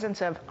the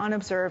presence of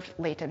unobserved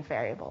latent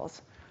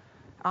variables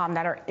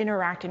that are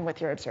interacting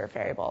with your observed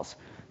variables.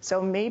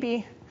 So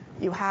maybe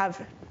you have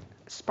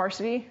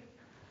sparsity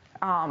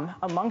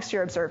amongst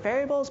your observed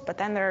variables, but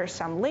then there are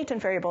some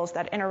latent variables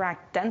that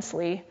interact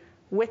densely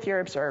with your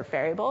observed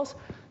variables,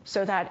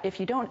 so that if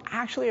you don't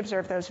actually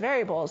observe those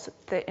variables,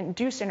 the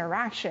induced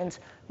interactions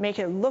make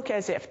it look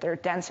as if they're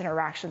dense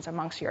interactions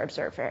amongst your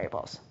observed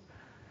variables.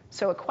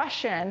 So a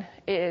question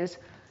is,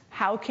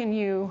 how can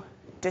you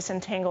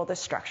disentangle this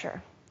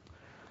structure?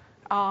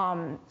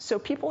 So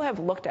people have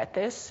looked at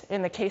this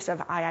in the case of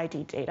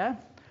IID data.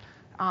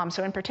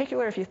 So in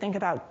particular, if you think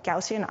about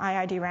Gaussian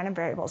IID random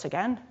variables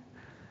again,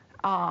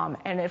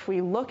 and if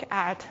we look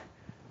at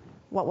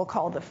what we'll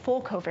call the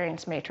full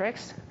covariance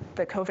matrix,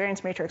 the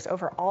covariance matrix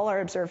over all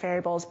our observed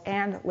variables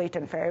and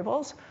latent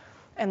variables,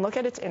 and look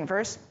at its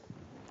inverse,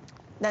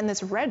 then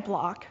this red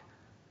block,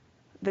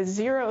 the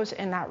zeros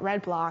in that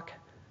red block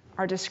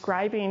are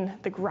describing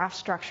the graph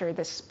structure,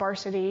 this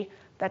sparsity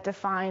that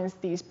defines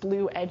these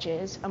blue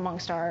edges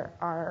amongst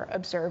our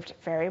observed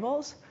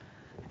variables.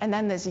 And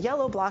then this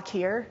yellow block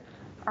here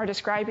are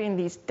describing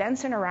these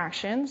dense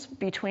interactions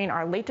between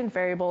our latent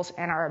variables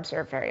and our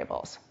observed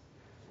variables.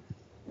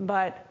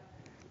 But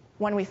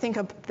when we think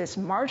of this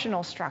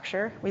marginal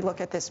structure, we look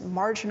at this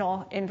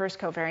marginal inverse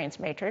covariance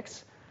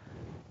matrix,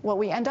 what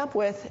we end up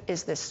with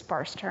is this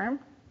sparse term,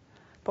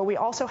 but we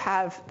also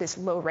have this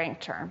low rank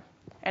term.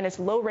 And it's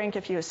low rank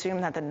if you assume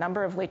that the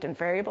number of latent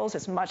variables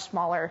is much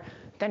smaller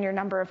than your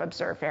number of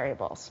observed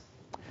variables.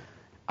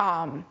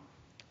 And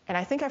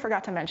I think I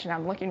forgot to mention,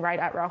 I'm looking right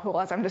at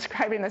Rahul as I'm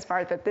describing this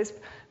part, that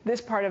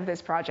this part of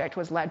this project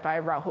was led by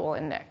Rahul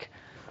and Nick.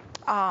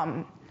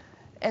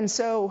 And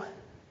so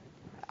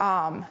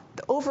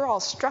the overall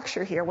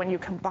structure here, when you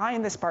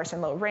combine the sparse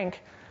and low rank,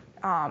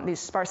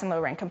 these sparse and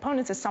low rank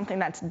components, is something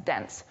that's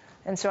dense.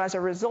 And so as a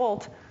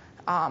result,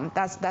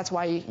 that's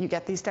why you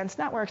get these dense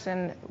networks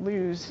and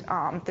lose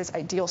this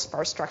ideal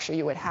sparse structure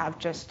you would have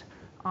just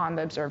on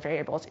the observed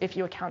variables if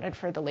you accounted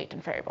for the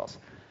latent variables.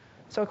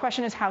 So the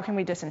question is, how can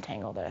we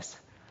disentangle this?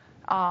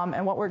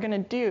 And what we're going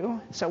to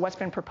do, so what's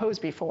been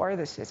proposed before,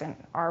 this isn't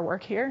our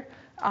work here,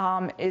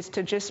 is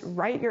to just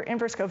write your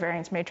inverse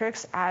covariance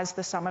matrix as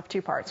the sum of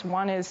two parts.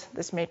 One is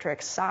this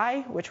matrix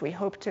psi, which we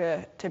hope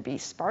to be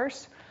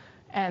sparse.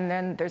 And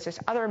then there's this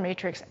other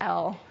matrix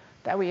L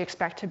that we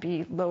expect to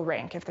be low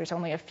rank if there's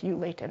only a few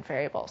latent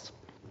variables.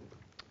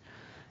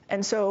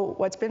 And so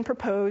what's been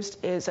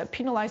proposed is a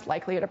penalized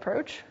likelihood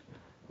approach,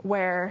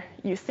 where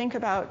you think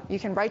about, you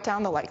can write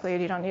down the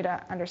likelihood, you don't need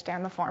to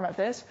understand the form of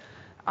this,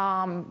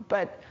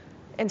 but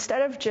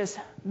instead of just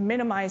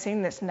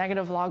minimizing this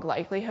negative log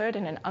likelihood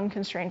in an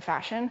unconstrained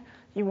fashion,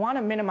 you want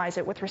to minimize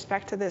it with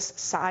respect to this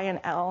psi and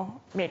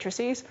L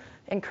matrices,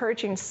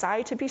 encouraging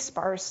psi to be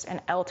sparse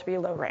and L to be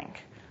low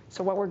rank.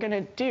 So what we're going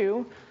to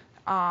do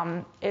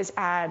is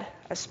add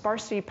a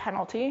sparsity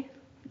penalty,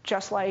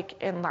 just like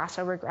in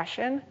lasso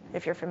regression,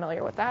 if you're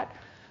familiar with that.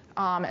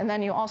 And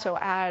then you also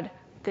add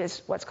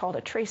this, what's called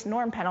a trace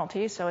norm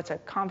penalty. So it's a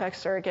convex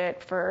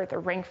surrogate for the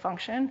rank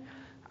function.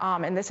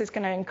 And this is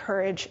going to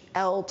encourage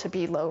L to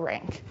be low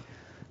rank.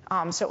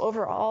 So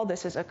overall,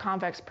 this is a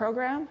convex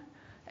program.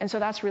 And so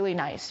that's really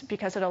nice,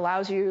 because it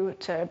allows you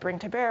to bring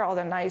to bear all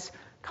the nice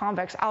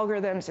convex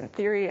algorithms and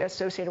theory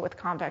associated with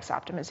convex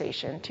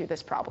optimization to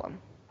this problem.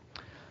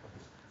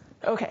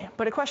 Okay,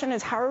 but a question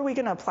is, how are we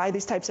going to apply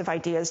these types of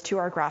ideas to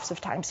our graphs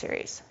of time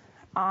series?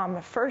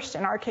 First,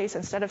 in our case,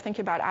 instead of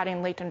thinking about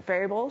adding latent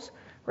variables,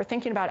 we're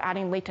thinking about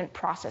adding latent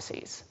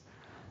processes.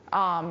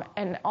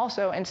 And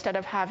also, instead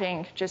of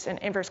having just an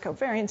inverse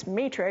covariance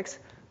matrix,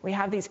 we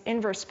have these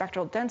inverse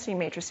spectral density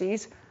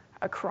matrices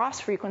across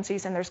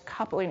frequencies, and there's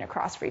coupling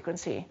across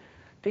frequency,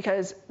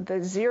 because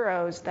the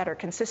zeros that are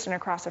consistent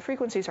across the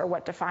frequencies are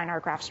what define our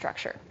graph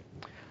structure.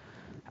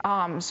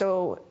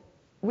 So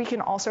we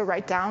can also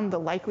write down the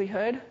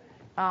likelihood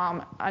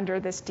under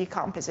this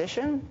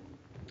decomposition.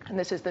 And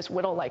this is this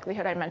Whittle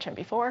likelihood I mentioned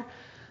before.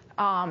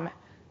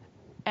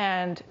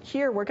 And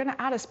here we're going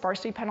to add a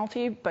sparsity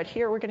penalty, but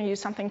here we're going to use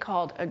something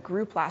called a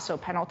group lasso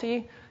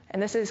penalty.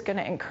 And this is going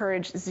to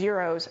encourage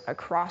zeros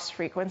across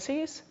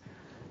frequencies.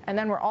 And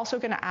then we're also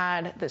going to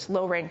add this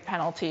low rank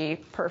penalty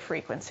per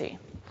frequency.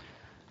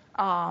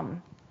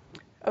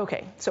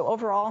 Okay, so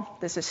overall,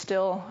 this is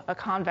still a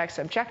convex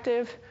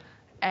objective.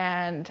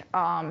 And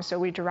so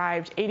we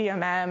derived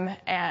ADMM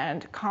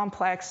and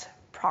complex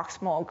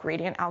proximal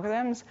gradient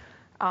algorithms.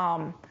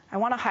 I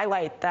want to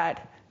highlight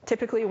that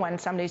typically when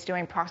somebody's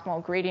doing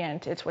proximal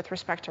gradient, it's with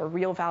respect to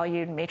real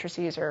valued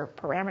matrices or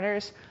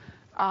parameters.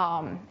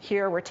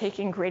 Here we're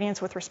taking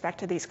gradients with respect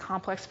to these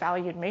complex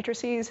valued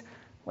matrices,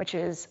 which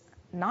is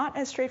not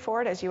as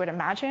straightforward as you would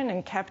imagine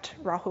and kept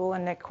Rahul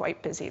and Nick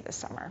quite busy this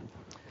summer.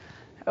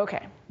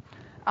 Okay.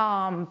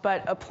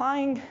 But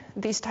applying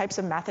these types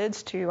of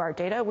methods to our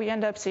data, we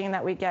end up seeing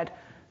that we get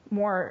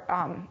more,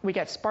 we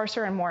get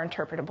sparser and more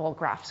interpretable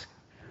graphs.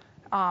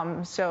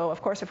 So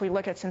of course, if we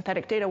look at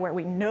synthetic data where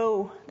we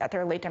know that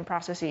there are latent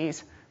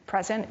processes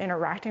present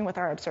interacting with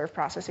our observed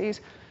processes,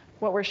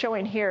 what we're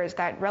showing here is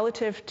that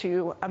relative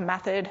to a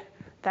method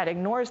that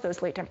ignores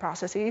those latent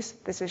processes,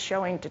 this is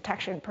showing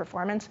detection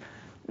performance,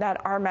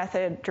 that our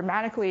method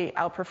dramatically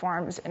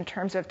outperforms in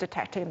terms of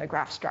detecting the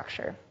graph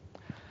structure.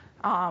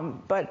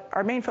 But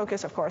our main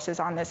focus, of course, is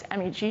on this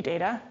MEG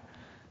data.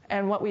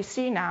 And what we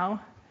see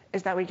now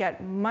is that we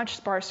get much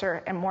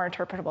sparser and more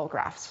interpretable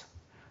graphs.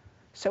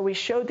 So we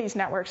showed these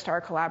networks to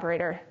our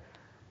collaborator.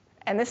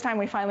 And this time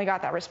we finally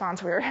got that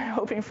response we were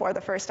hoping for the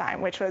first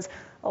time, which was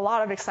a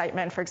lot of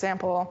excitement. For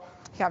example,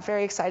 he got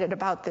very excited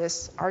about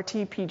this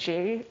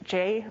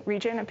RTPJ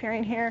region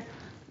appearing here.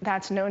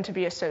 That's known to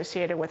be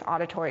associated with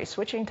auditory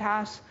switching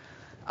tasks.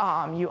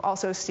 You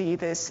also see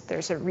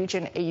there's a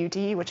region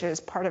AUD, which is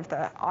part of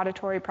the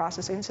auditory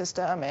processing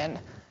system, and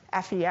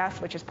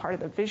FEF, which is part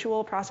of the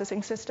visual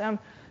processing system.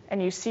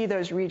 And you see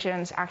those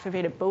regions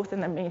activated both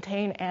in the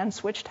maintain and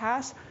switch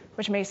tasks,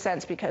 which makes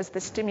sense because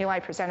the stimuli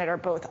presented are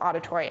both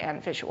auditory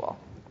and visual.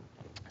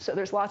 So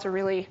there's lots of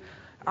really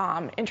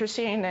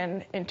interesting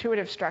and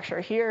intuitive structure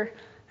here,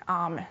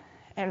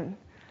 and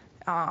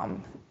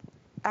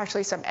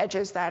actually some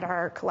edges that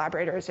our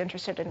collaborator is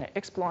interested in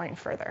exploring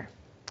further.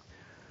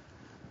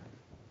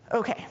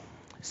 Okay,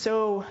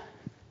 so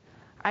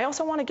I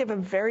also want to give a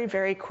very,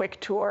 very quick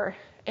tour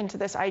into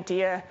this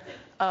idea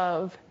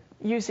of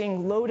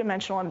using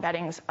low-dimensional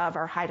embeddings of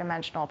our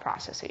high-dimensional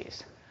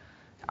processes.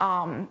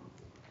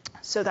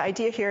 So the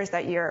idea here is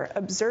that you're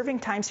observing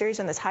time series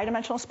in this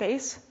high-dimensional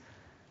space,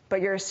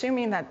 but you're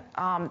assuming that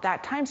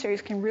that time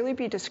series can really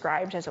be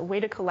described as a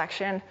weighted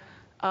collection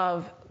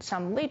of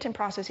some latent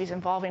processes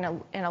involving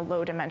in a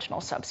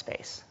low-dimensional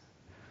subspace.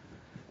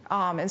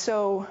 And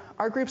so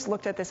our groups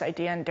looked at this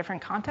idea in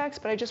different contexts,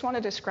 but I just want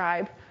to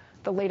describe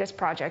the latest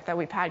project that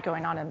we've had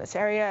going on in this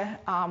area,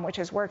 which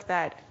is work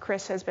that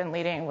Chris has been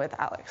leading with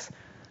Alex.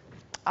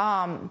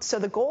 So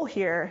the goal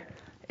here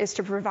is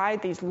to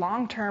provide these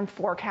long-term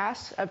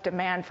forecasts of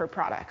demand for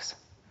products.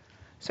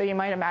 So you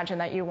might imagine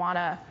that you want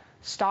to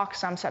stock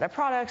some set of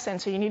products,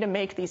 and so you need to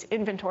make these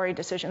inventory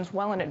decisions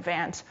well in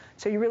advance.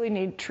 So you really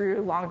need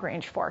true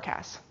long-range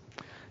forecasts.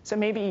 So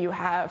maybe you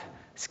have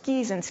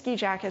skis and ski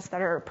jackets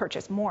that are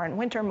purchased more in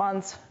winter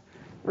months,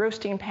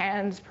 roasting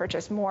pans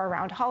purchased more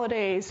around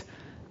holidays,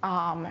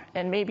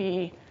 and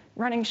maybe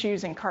running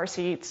shoes and car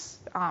seats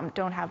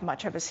don't have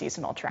much of a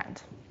seasonal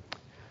trend.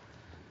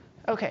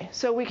 Okay,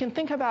 so we can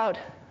think about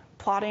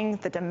plotting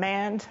the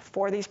demand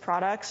for these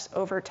products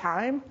over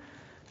time,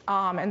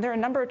 and there are a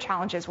number of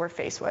challenges we're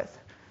faced with.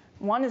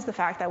 One is the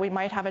fact that we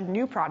might have a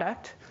new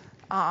product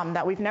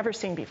that we've never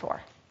seen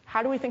before.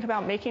 How do we think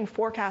about making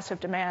forecasts of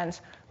demands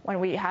when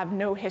we have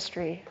no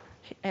history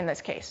in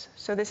this case?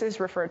 So this is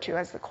referred to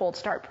as the cold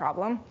start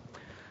problem.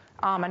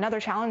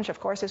 Another challenge, of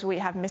course, is we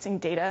have missing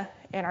data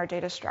in our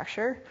data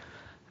structure.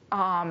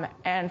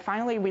 And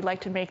finally, we'd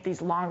like to make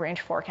these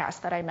long-range forecasts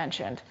that I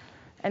mentioned.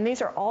 And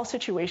these are all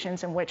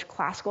situations in which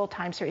classical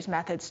time series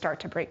methods start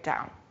to break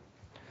down.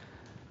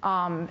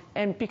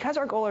 And because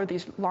our goal are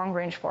these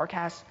long-range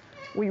forecasts,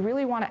 we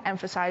really want to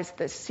emphasize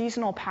the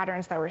seasonal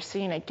patterns that we're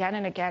seeing again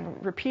and again,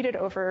 repeated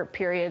over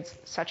periods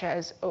such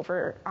as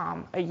over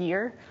a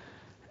year,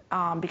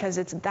 because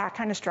it's that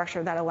kind of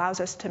structure that allows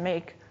us to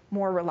make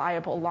more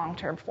reliable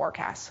long-term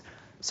forecasts.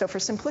 So for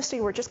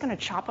simplicity, we're just going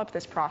to chop up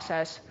this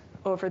process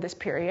over this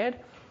period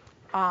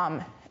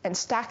and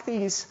stack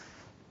these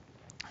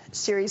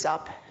series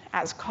up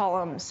as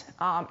columns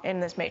in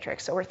this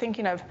matrix. So we're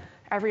thinking of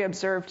every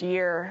observed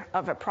year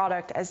of a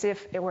product as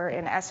if it were,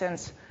 in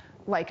essence,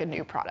 like a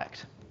new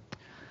product.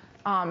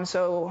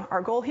 So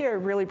our goal here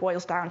really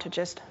boils down to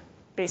just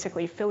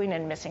basically filling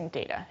in missing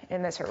data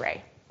in this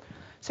array.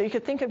 So you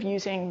could think of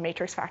using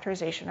matrix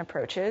factorization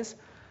approaches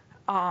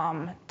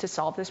to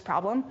solve this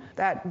problem.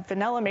 That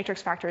vanilla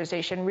matrix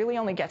factorization really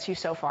only gets you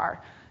so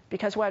far,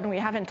 because when we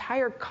have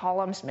entire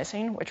columns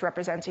missing, which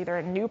represents either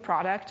a new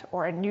product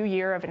or a new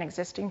year of an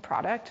existing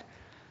product,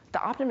 the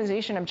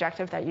optimization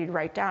objective that you'd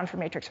write down for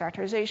matrix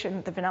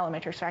factorization, the vanilla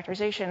matrix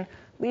factorization,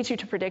 leads you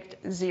to predict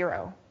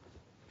 0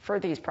 for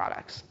these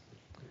products.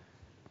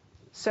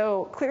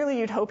 So clearly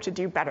you'd hope to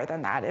do better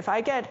than that. If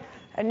I get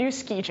a new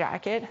ski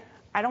jacket,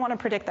 I don't want to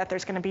predict that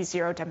there's going to be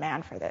 0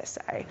 demand for this.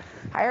 I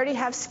already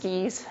have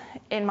skis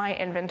in my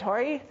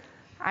inventory.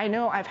 I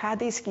know I've had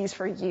these skis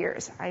for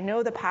years. I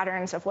know the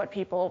patterns of what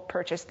people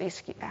purchase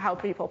these how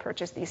people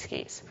purchase these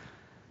skis.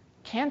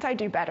 Can't I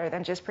do better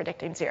than just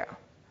predicting 0?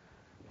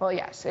 Well,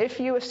 yes,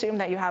 if you assume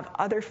that you have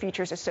other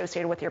features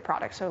associated with your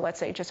product, so let's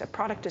say just a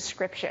product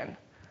description,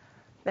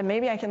 then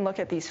maybe I can look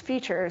at these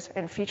features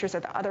and features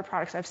of the other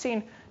products I've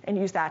seen and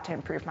use that to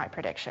improve my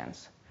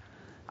predictions.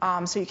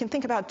 So you can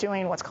think about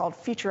doing what's called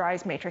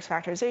featurized matrix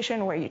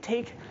factorization, where you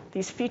take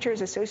these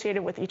features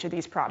associated with each of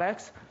these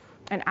products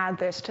and add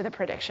this to the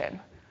prediction.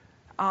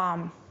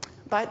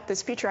 But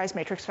this featurized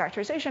matrix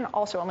factorization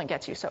also only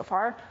gets you so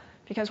far,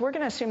 because we're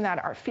going to assume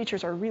that our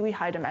features are really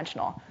high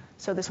dimensional.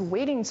 So this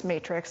weightings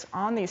matrix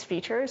on these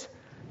features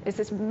is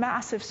this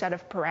massive set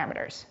of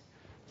parameters.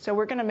 So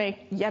we're going to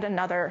make yet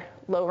another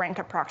low-rank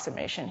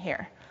approximation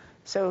here.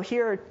 So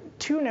here are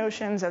two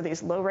notions of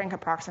these low-rank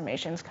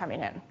approximations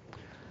coming in.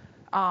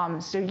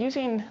 So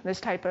using this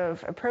type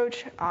of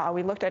approach,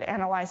 we looked at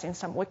analyzing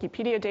some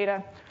Wikipedia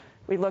data.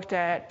 We looked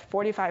at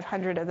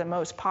 4,500 of the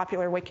most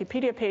popular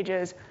Wikipedia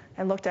pages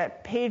and looked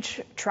at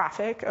page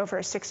traffic over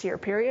a 6-year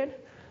period.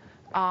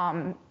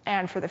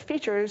 And for the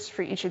features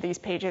for each of these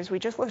pages, we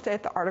just looked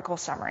at the article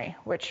summary,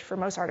 which for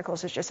most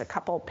articles is just a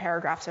couple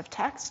paragraphs of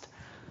text.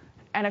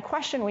 And a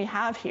question we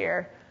have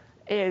here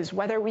is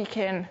whether we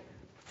can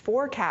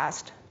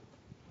forecast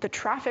the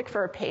traffic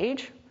for a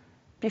page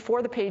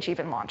before the page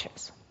even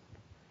launches,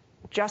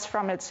 just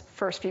from its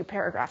first few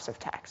paragraphs of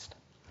text.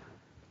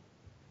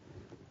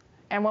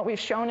 And what we've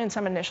shown in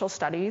some initial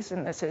studies,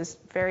 and this is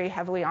very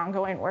heavily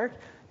ongoing work,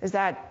 is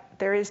that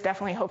there is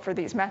definitely hope for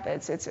these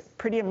methods. It's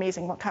pretty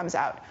amazing what comes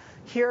out.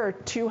 Here are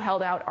two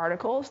held out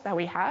articles that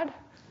we had.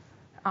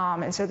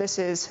 And so this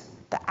is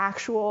the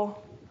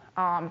actual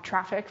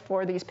traffic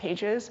for these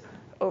pages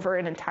over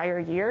an entire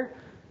year.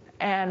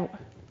 And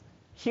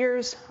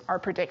here's our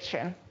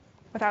prediction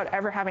without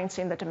ever having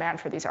seen the demand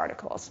for these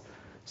articles.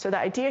 So the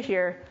idea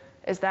here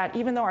is that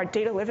even though our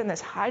data live in this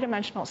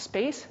high-dimensional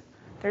space,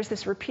 there's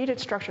this repeated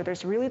structure.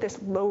 There's really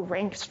this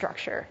low-rank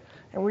structure.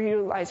 And we're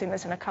utilizing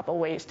this in a couple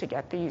ways to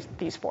get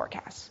these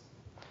forecasts.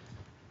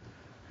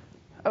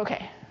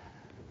 OK.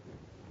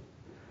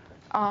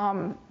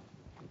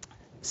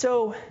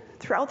 So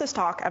throughout this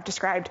talk, I've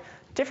described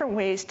different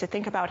ways to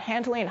think about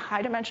handling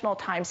high-dimensional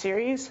time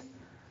series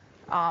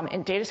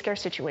in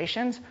data-scarce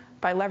situations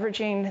by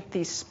leveraging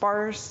these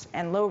sparse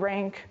and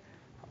low-rank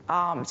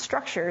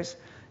structures.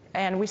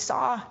 And we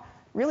saw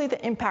really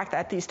the impact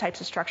that these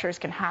types of structures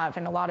can have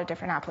in a lot of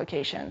different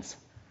applications.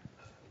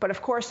 But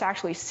of course, to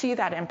actually see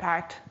that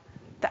impact,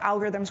 the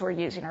algorithms we're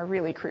using are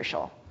really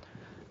crucial.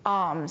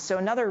 So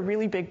another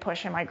really big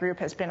push in my group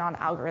has been on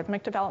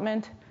algorithmic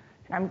development.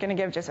 And I'm going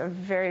to give just a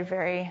very,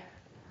 very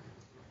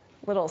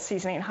little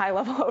seasoning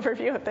high-level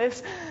overview of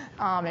this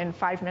in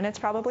 5 minutes,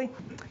 probably.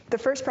 The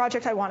first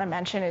project I want to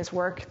mention is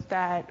work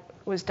that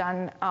was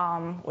done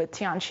with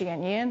Tianqi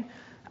and Yin.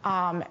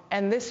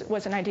 And this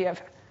was an idea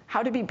of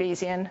how to be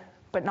Bayesian,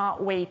 but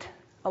not wait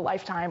a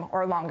lifetime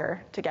or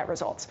longer to get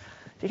results.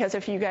 Because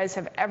if you guys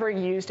have ever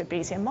used a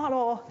Bayesian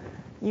model,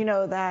 you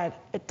know that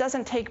it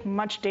doesn't take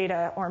much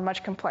data or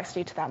much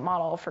complexity to that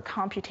model for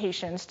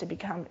computations to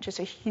become just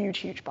a huge,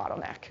 huge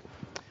bottleneck.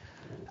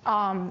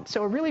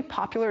 So a really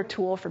popular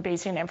tool for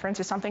Bayesian inference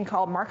is something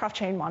called Markov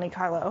chain Monte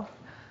Carlo.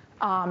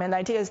 And the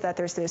idea is that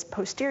there's this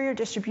posterior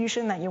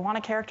distribution that you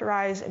want to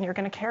characterize, and you're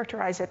going to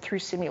characterize it through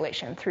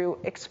simulation, through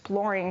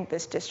exploring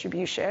this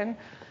distribution.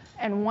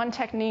 And one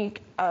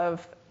technique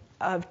of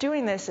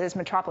doing this is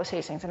Metropolis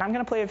Hastings. And I'm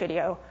going to play a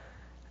video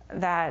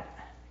that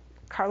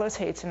Carlos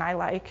hates and I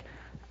like.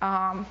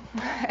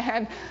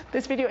 And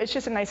this video is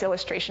just a nice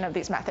illustration of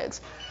these methods.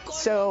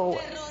 So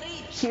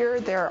here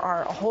there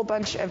are a whole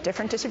bunch of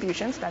different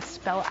distributions that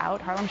spell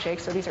out Harlem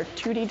Shakes. So these are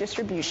 2D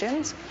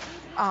distributions.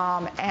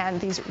 And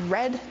these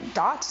red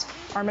dots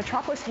are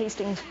Metropolis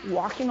Hastings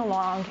walking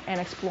along and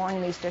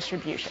exploring these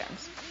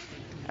distributions.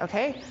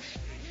 OK?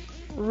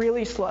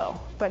 Really slow.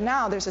 But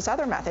now there's this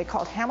other method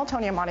called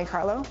Hamiltonian Monte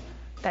Carlo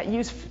that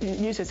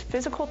uses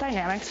physical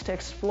dynamics to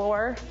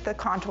explore the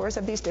contours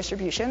of these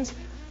distributions.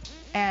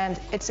 And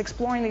it's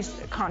exploring these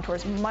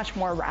contours much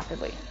more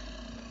rapidly.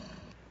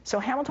 So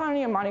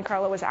Hamiltonian Monte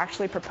Carlo was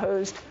actually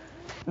proposed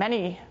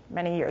many,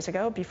 many years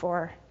ago,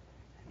 before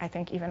I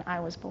think even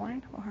I was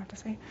born, we'll have to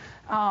say.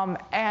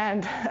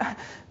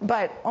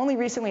 But only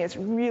recently it's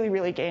really,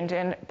 really gained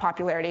in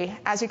popularity,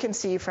 as you can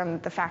see from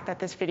the fact that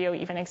this video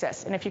even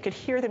exists. And if you could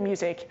hear the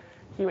music,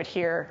 you would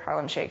hear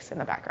Harlem Shakes in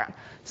the background.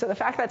 So the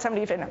fact that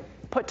somebody even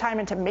put time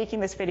into making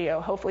this video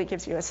hopefully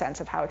gives you a sense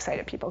of how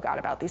excited people got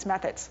about these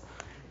methods.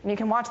 And you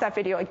can watch that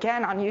video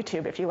again on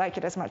YouTube if you like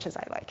it as much as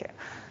I like it.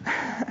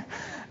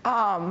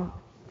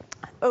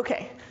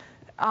 OK.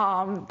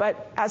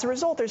 But as a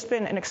result, there's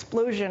been an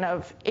explosion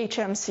of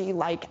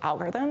HMC-like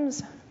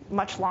algorithms,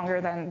 much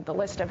longer than the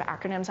list of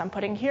acronyms I'm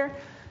putting here.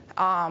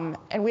 And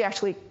we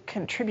actually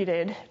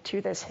contributed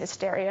to this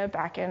hysteria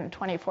back in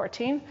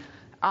 2014,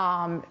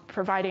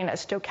 providing a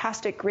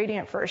stochastic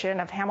gradient version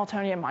of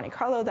Hamiltonian Monte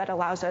Carlo that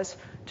allows us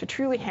to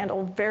truly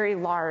handle very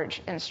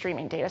large and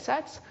streaming data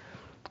sets.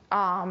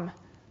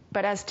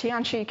 But as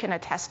Tianqi can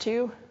attest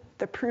to,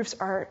 the proofs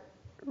are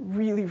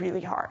really, really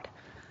hard.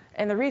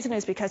 And the reason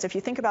is because if you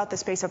think about the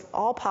space of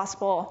all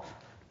possible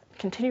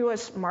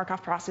continuous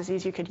Markov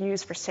processes you could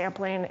use for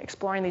sampling,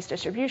 exploring these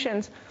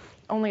distributions,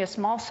 only a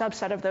small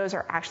subset of those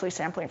are actually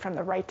sampling from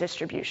the right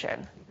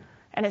distribution.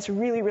 And it's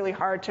really, really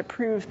hard to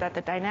prove that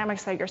the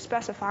dynamics that you're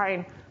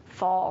specifying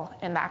fall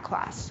in that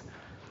class.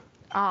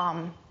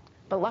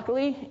 But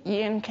luckily,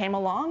 Ian came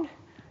along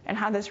and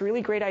had this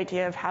really great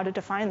idea of how to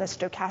define the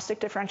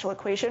stochastic differential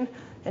equation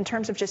in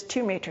terms of just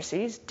two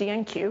matrices, D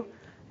and Q.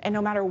 And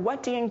no matter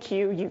what D and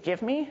Q you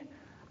give me,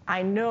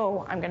 I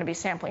know I'm going to be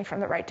sampling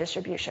from the right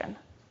distribution.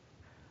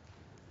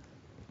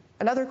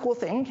 Another cool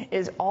thing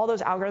is all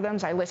those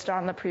algorithms I listed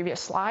on the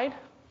previous slide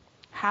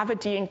have a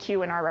D and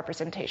Q in our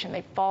representation.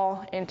 They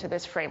fall into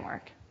this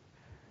framework.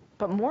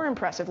 But more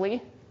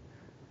impressively,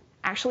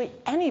 actually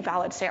any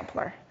valid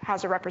sampler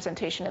has a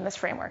representation in this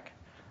framework.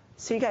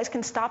 So you guys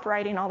can stop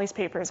writing all these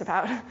papers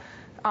about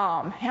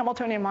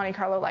Hamiltonian Monte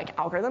Carlo-like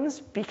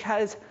algorithms,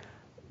 because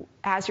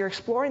as you're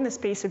exploring the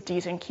space of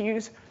Ds and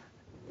Qs,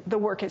 the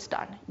work is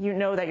done. You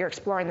know that you're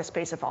exploring the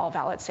space of all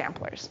valid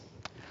samplers.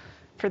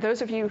 For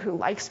those of you who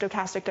like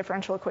stochastic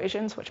differential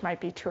equations, which might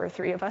be 2 or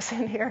 3 of us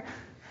in here,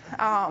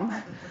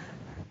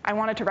 I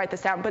wanted to write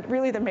this down. But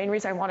really the main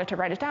reason I wanted to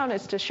write it down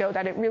is to show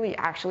that it really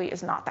actually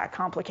is not that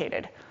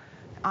complicated.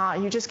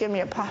 You just give me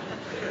a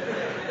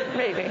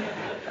maybe.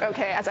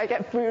 Okay, as I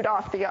get booed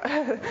off the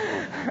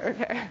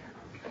okay.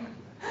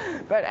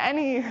 But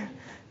any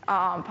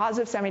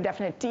positive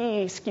semi-definite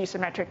D,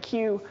 skew-symmetric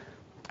Q,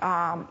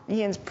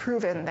 Ian's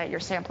proven that you're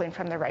sampling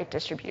from the right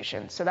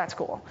distribution, so that's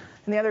cool.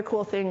 And the other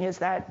cool thing is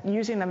that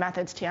using the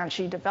methods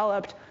Tianxi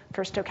developed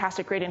for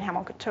stochastic gradient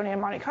Hamiltonian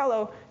Monte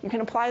Carlo, you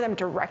can apply them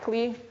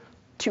directly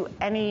to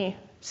any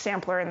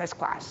sampler in this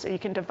class. So you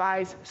can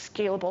devise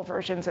scalable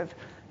versions of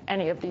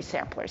any of these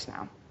samplers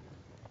now.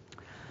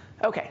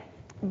 Okay,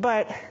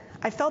 but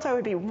I felt I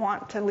would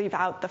want to leave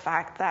out the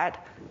fact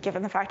that,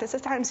 given the fact it's a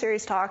time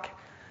series talk,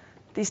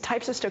 these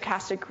types of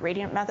stochastic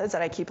gradient methods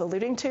that I keep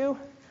alluding to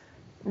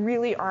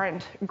really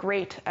aren't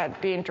great at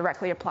being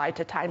directly applied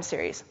to time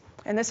series.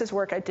 And this is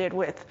work I did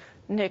with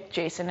Nick,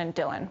 Jason, and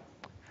Dylan.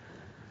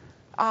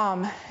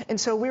 And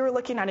so we were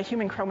looking at a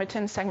human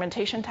chromatin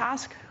segmentation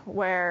task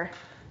where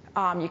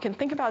you can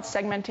think about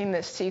segmenting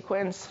this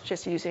sequence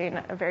just using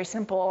a very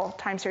simple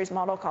time series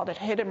model called a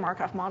hidden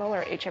Markov model,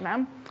 or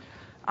HMM.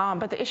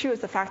 But the issue is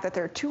the fact that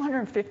there are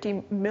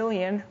 250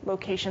 million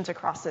locations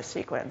across this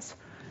sequence.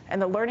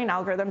 And the learning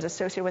algorithms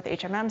associated with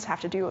HMMs have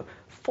to do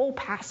full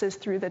passes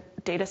through the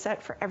data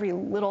set for every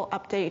little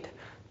update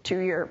to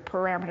your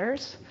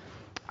parameters.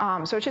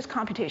 So it's just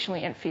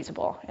computationally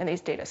infeasible in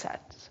these data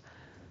sets.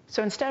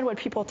 So instead, what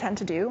people tend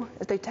to do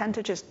is they tend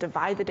to just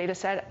divide the data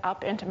set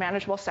up into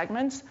manageable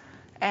segments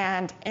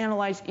and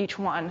analyze each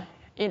one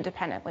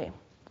independently.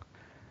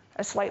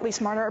 A slightly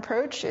smarter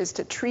approach is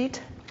to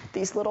treat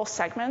these little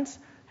segments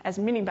as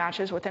mini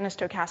batches within a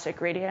stochastic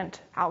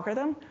gradient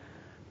algorithm.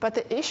 But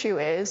the issue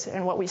is,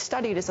 and what we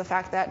studied, is the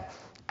fact that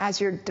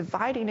as you're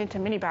dividing into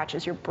mini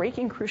batches, you're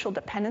breaking crucial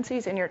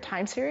dependencies in your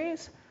time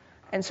series.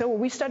 And so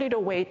we studied a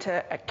way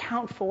to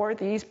account for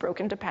these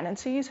broken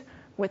dependencies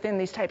within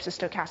these types of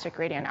stochastic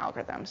gradient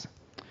algorithms.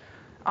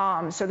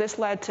 So this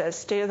led to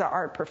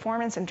state-of-the-art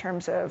performance in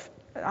terms of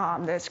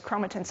this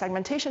chromatin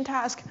segmentation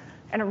task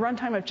and a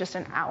runtime of just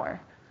an hour.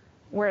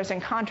 Whereas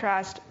in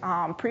contrast,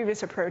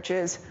 previous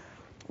approaches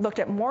looked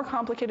at more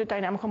complicated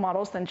dynamical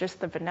models than just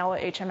the vanilla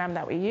HMM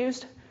that we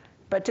used,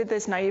 but did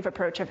this naive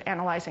approach of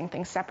analyzing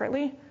things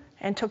separately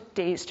and took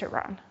days to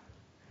run.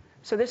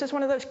 So this is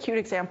one of those cute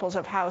examples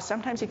of how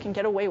sometimes you can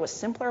get away with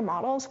simpler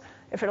models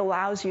if it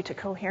allows you to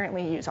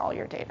coherently use all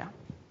your data.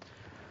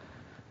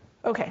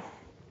 Okay,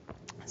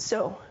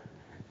 so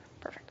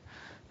perfect.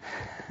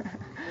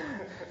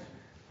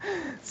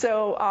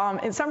 So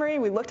in summary,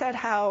 we looked at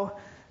how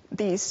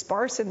these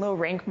sparse and low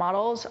rank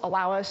models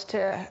allow us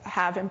to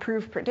have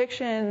improved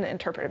prediction,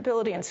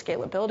 interpretability, and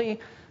scalability,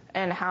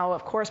 and how,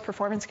 of course,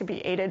 performance can be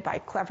aided by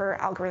clever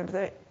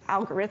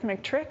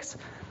algorithmic tricks.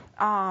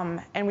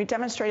 And we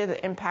demonstrated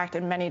the impact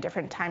in many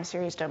different time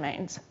series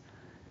domains.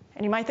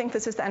 And you might think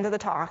this is the end of the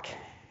talk,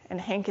 and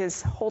Hank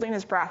is holding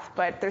his breath,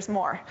 but there's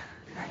more.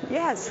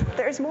 Yes,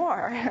 there's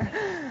more.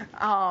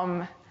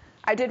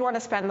 I did want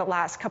to spend the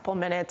last couple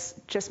minutes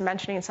just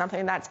mentioning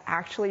something that's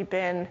actually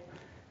been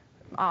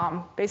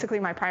basically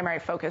my primary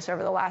focus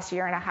over the last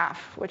year and a half,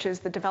 which is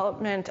the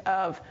development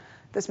of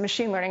this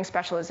machine learning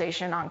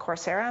specialization on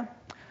Coursera.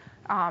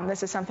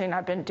 This is something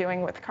I've been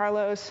doing with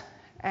Carlos,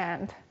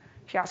 and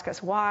if you ask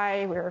us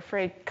why, we were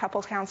afraid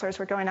couples counselors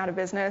were going out of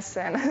business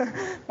and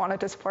wanted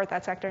to support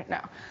that sector.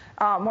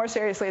 No. More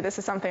seriously, this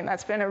is something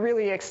that's been a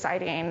really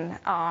exciting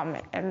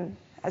and,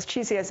 as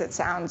cheesy as it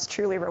sounds,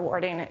 truly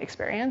rewarding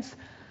experience.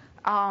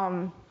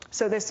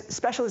 So this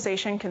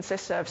specialization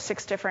consists of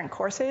 6 different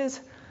courses,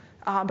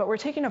 but we're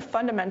taking a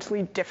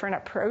fundamentally different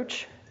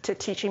approach to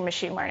teaching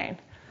machine learning.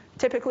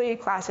 Typically,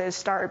 classes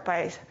start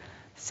by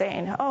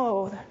saying,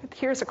 oh,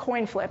 here's a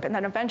coin flip, and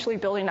then eventually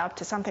building up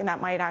to something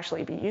that might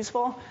actually be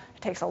useful.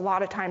 It takes a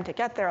lot of time to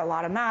get there, a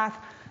lot of math,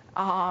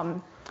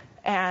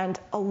 and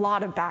a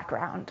lot of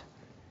background.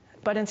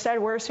 But instead,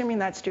 we're assuming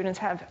that students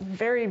have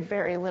very,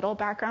 very little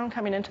background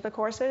coming into the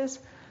courses,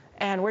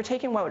 and we're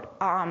taking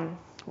what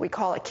we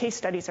call a case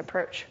studies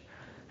approach,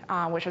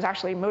 which was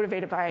actually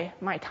motivated by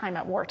my time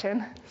at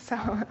Wharton,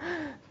 so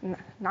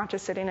not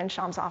just sitting in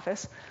Sham's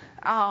office.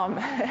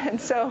 And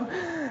so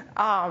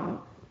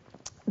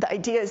the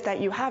idea is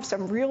that you have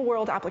some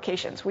real-world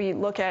applications. We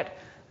look at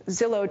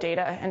Zillow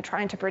data and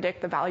trying to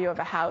predict the value of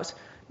a house.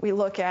 We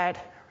look at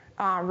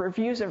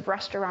reviews of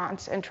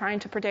restaurants and trying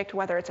to predict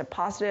whether it's a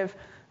positive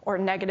or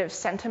negative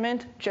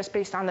sentiment just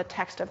based on the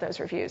text of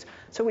those reviews.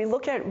 So we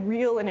look at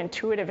real and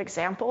intuitive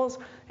examples,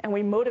 and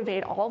we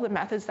motivate all the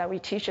methods that we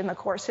teach in the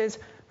courses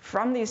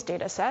from these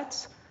data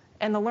sets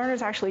And the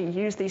learners actually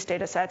use these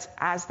data sets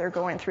as they're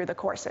going through the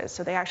courses.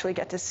 So they actually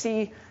get to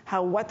see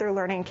how what they're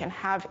learning can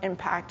have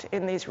impact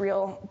in these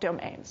real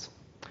domains.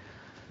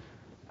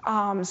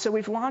 So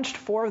we've launched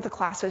 4 of the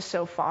classes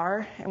so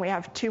far, and we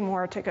have 2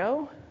 more to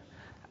go.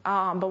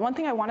 But one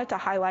thing I wanted to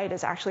highlight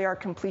is actually our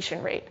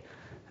completion rate.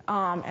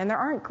 And there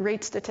aren't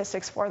great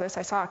statistics for this.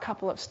 I saw a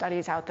couple of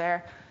studies out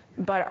there.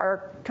 But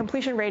our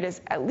completion rate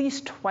is at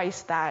least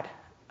twice that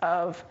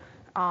of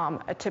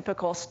a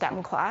typical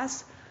STEM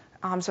class.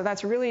 So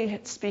that's really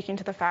speaking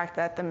to the fact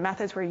that the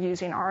methods we're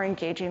using are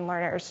engaging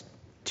learners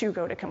to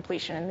go to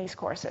completion in these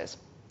courses.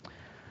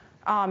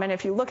 And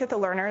if you look at the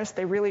learners,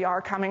 they really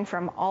are coming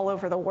from all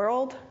over the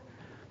world.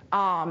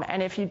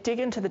 And if you dig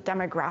into the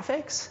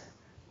demographics,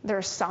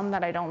 there's some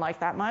that I don't like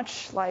that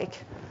much, like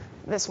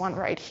this one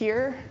right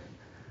here.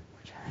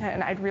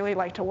 And I'd really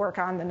like to work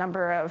on the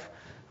number of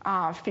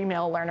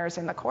female learners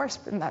in the course,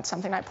 and that's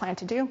something I plan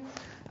to do.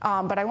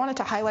 But I wanted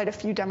to highlight a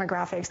few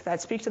demographics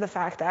that speak to the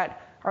fact that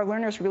our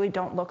learners really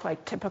don't look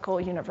like typical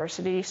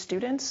university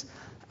students.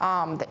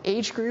 The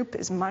age group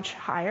is much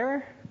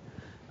higher.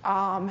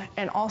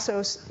 And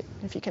also,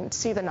 if you can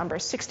see the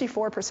numbers,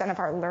 64% of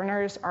our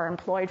learners are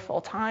employed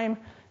full-time,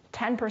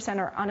 10%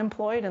 are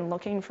unemployed and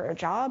looking for a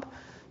job.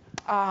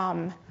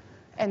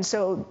 And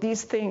so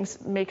these things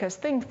make us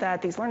think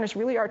that these learners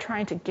really are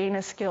trying to gain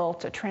a skill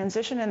to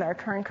transition in their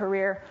current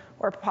career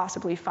or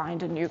possibly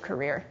find a new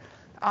career.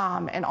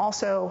 And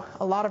also,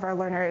 a lot of our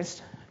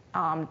learners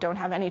don't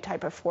have any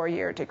type of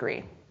 4-year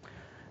degree.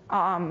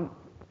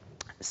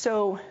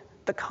 So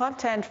the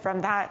content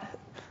from that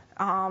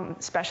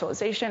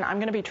specialization, I'm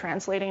going to be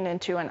translating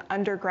into an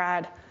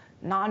undergrad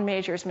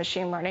non-majors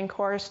machine learning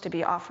course to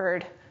be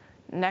offered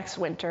next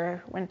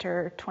winter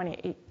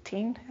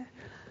 2018.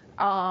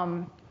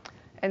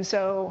 And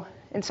so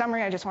in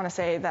summary, I just want to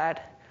say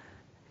that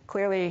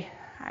clearly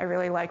I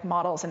really like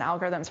models and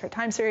algorithms for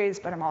time series,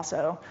 but I'm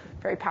also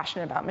very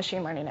passionate about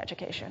machine learning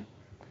education.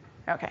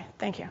 Okay,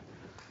 thank you.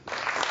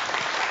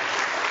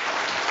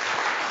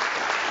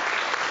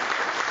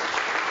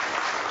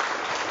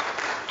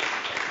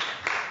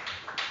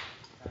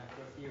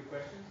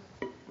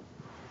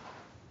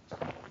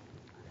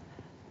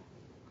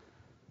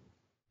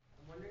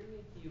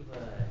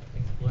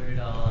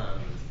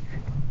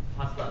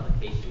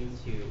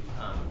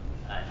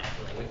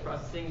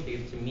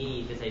 Because to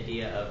me, this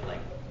idea of like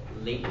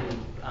latent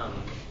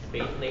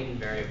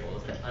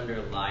variables that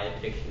underlie the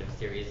prediction of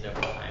series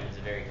over time is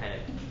a very kind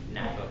of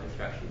natural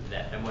construction to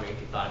that. I'm wondering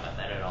if you thought about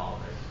that at all,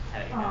 or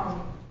had any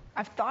guidance.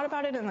 I've thought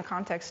about it in the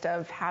context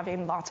of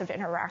having lots of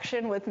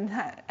interaction with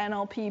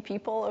NLP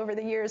people over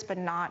the years, but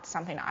not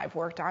something I've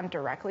worked on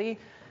directly.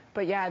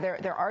 But yeah,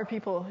 there are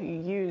people who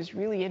use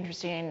really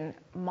interesting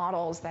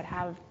models that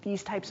have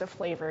these types of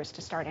flavors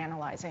to start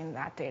analyzing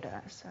that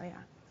data. So yeah.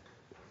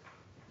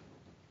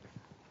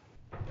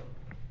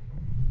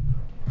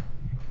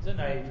 It's a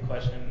naive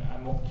question.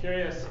 I'm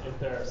curious if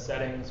there are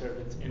settings or if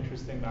it's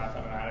interesting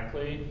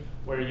mathematically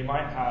where you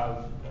might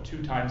have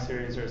 2 time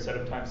series or a set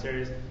of time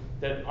series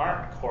that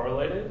aren't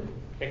correlated,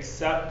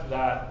 except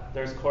that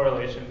there's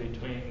correlation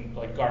between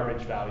like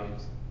garbage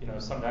values. You know,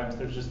 sometimes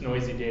there's just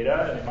noisy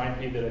data, and it might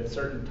be that at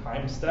certain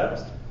time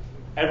steps,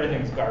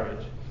 everything's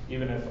garbage,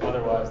 even if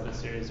otherwise the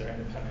series are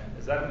independent.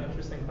 Is that an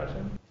interesting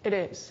question? It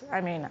is.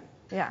 I mean,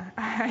 yeah,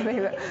 I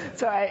think that.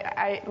 So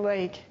I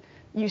like.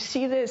 You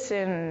see this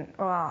in,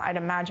 well, I'd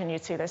imagine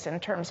you'd see this in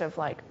terms of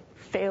like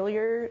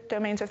failure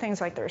domains of things,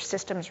 like there are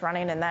systems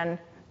running and then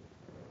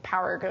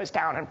power goes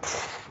down and,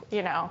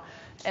 you know.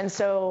 And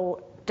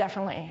so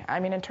definitely,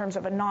 I mean, in terms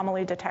of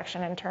anomaly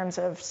detection, in terms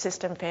of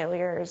system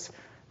failures,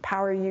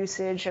 power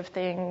usage of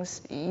things,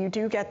 you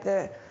do get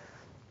the,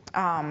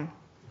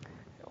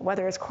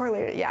 whether it's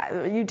correlated,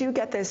 yeah, you do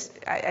get this.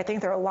 I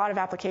think there are a lot of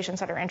applications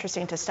that are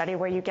interesting to study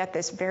where you get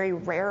this very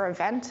rare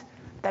event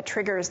that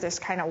triggers this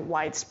kind of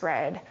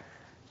widespread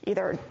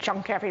either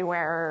junk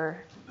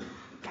everywhere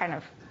kind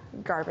of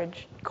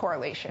garbage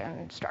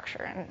correlation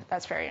structure, and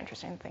that's very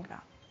interesting to think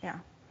about. Yeah.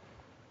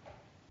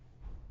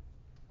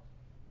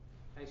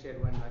 I actually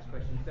had one last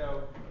question.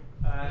 So,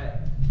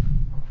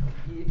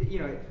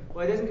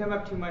 well, it doesn't come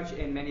up too much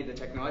in many of the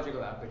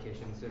technological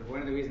applications. So one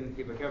of the reasons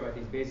people care about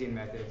these Bayesian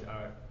methods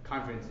are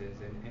conferences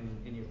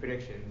and in your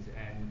predictions,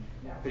 and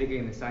particularly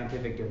in the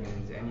scientific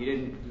domains. And you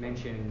didn't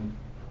mention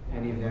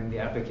any of them, the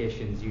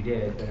applications you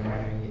did, but I'm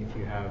wondering if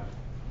you have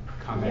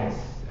comments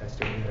as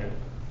to whether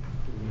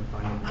you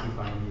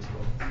find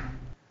useful.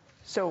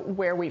 So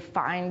where we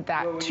find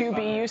that to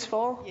be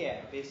useful?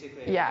 Yeah,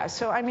 basically. Yeah,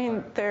 so I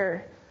mean,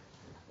 there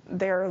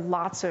are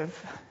lots of,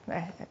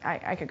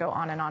 I could go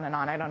on and on and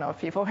on. I don't know if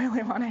people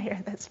really want to hear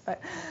this,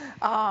 but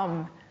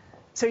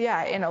so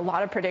yeah, in a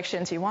lot of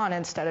predictions you want,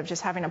 instead of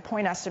just having a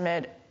point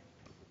estimate,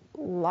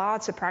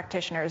 lots of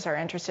practitioners are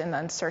interested in the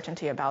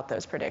uncertainty about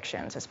those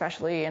predictions,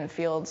 especially in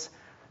fields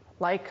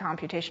like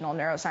computational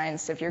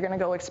neuroscience. If you're going to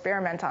go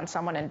experiment on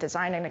someone and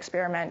design an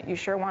experiment, you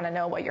sure want to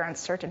know what your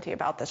uncertainty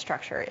about the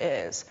structure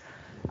is.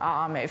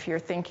 If you're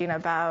thinking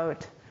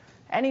about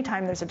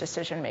anytime there's a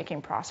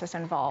decision-making process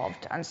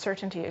involved,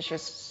 uncertainty is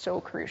just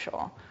so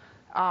crucial.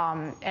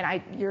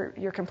 And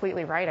you're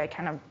completely right. I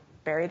kind of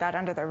buried that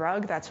under the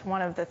rug. That's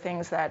one of the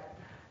things that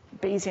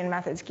Bayesian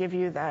methods give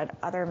you that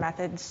other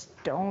methods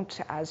don't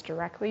as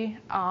directly.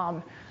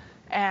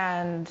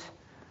 And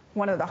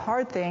one of the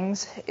hard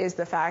things is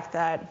the fact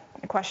that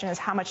the question is,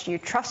 how much do you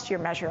trust your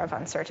measure of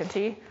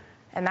uncertainty?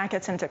 And that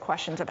gets into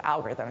questions of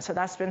algorithms. So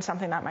that's been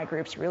something that my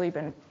group's really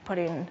been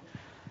putting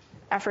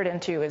effort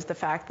into, is the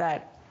fact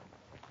that,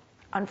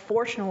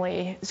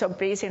 unfortunately, so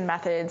Bayesian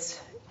methods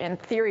in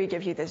theory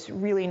give you this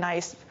really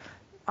nice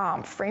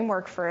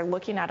framework for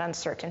looking at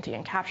uncertainty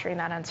and capturing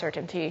that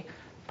uncertainty.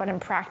 But in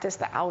practice,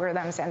 the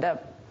algorithms end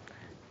up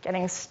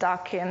getting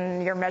stuck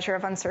in your measure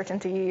of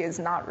uncertainty is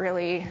not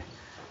really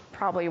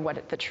probably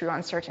what the true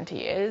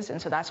uncertainty is.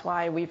 And so that's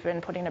why we've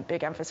been putting a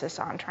big emphasis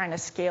on trying to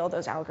scale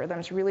those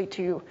algorithms really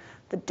to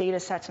the data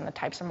sets and the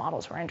types of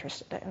models we're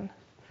interested in.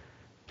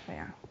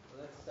 Yeah.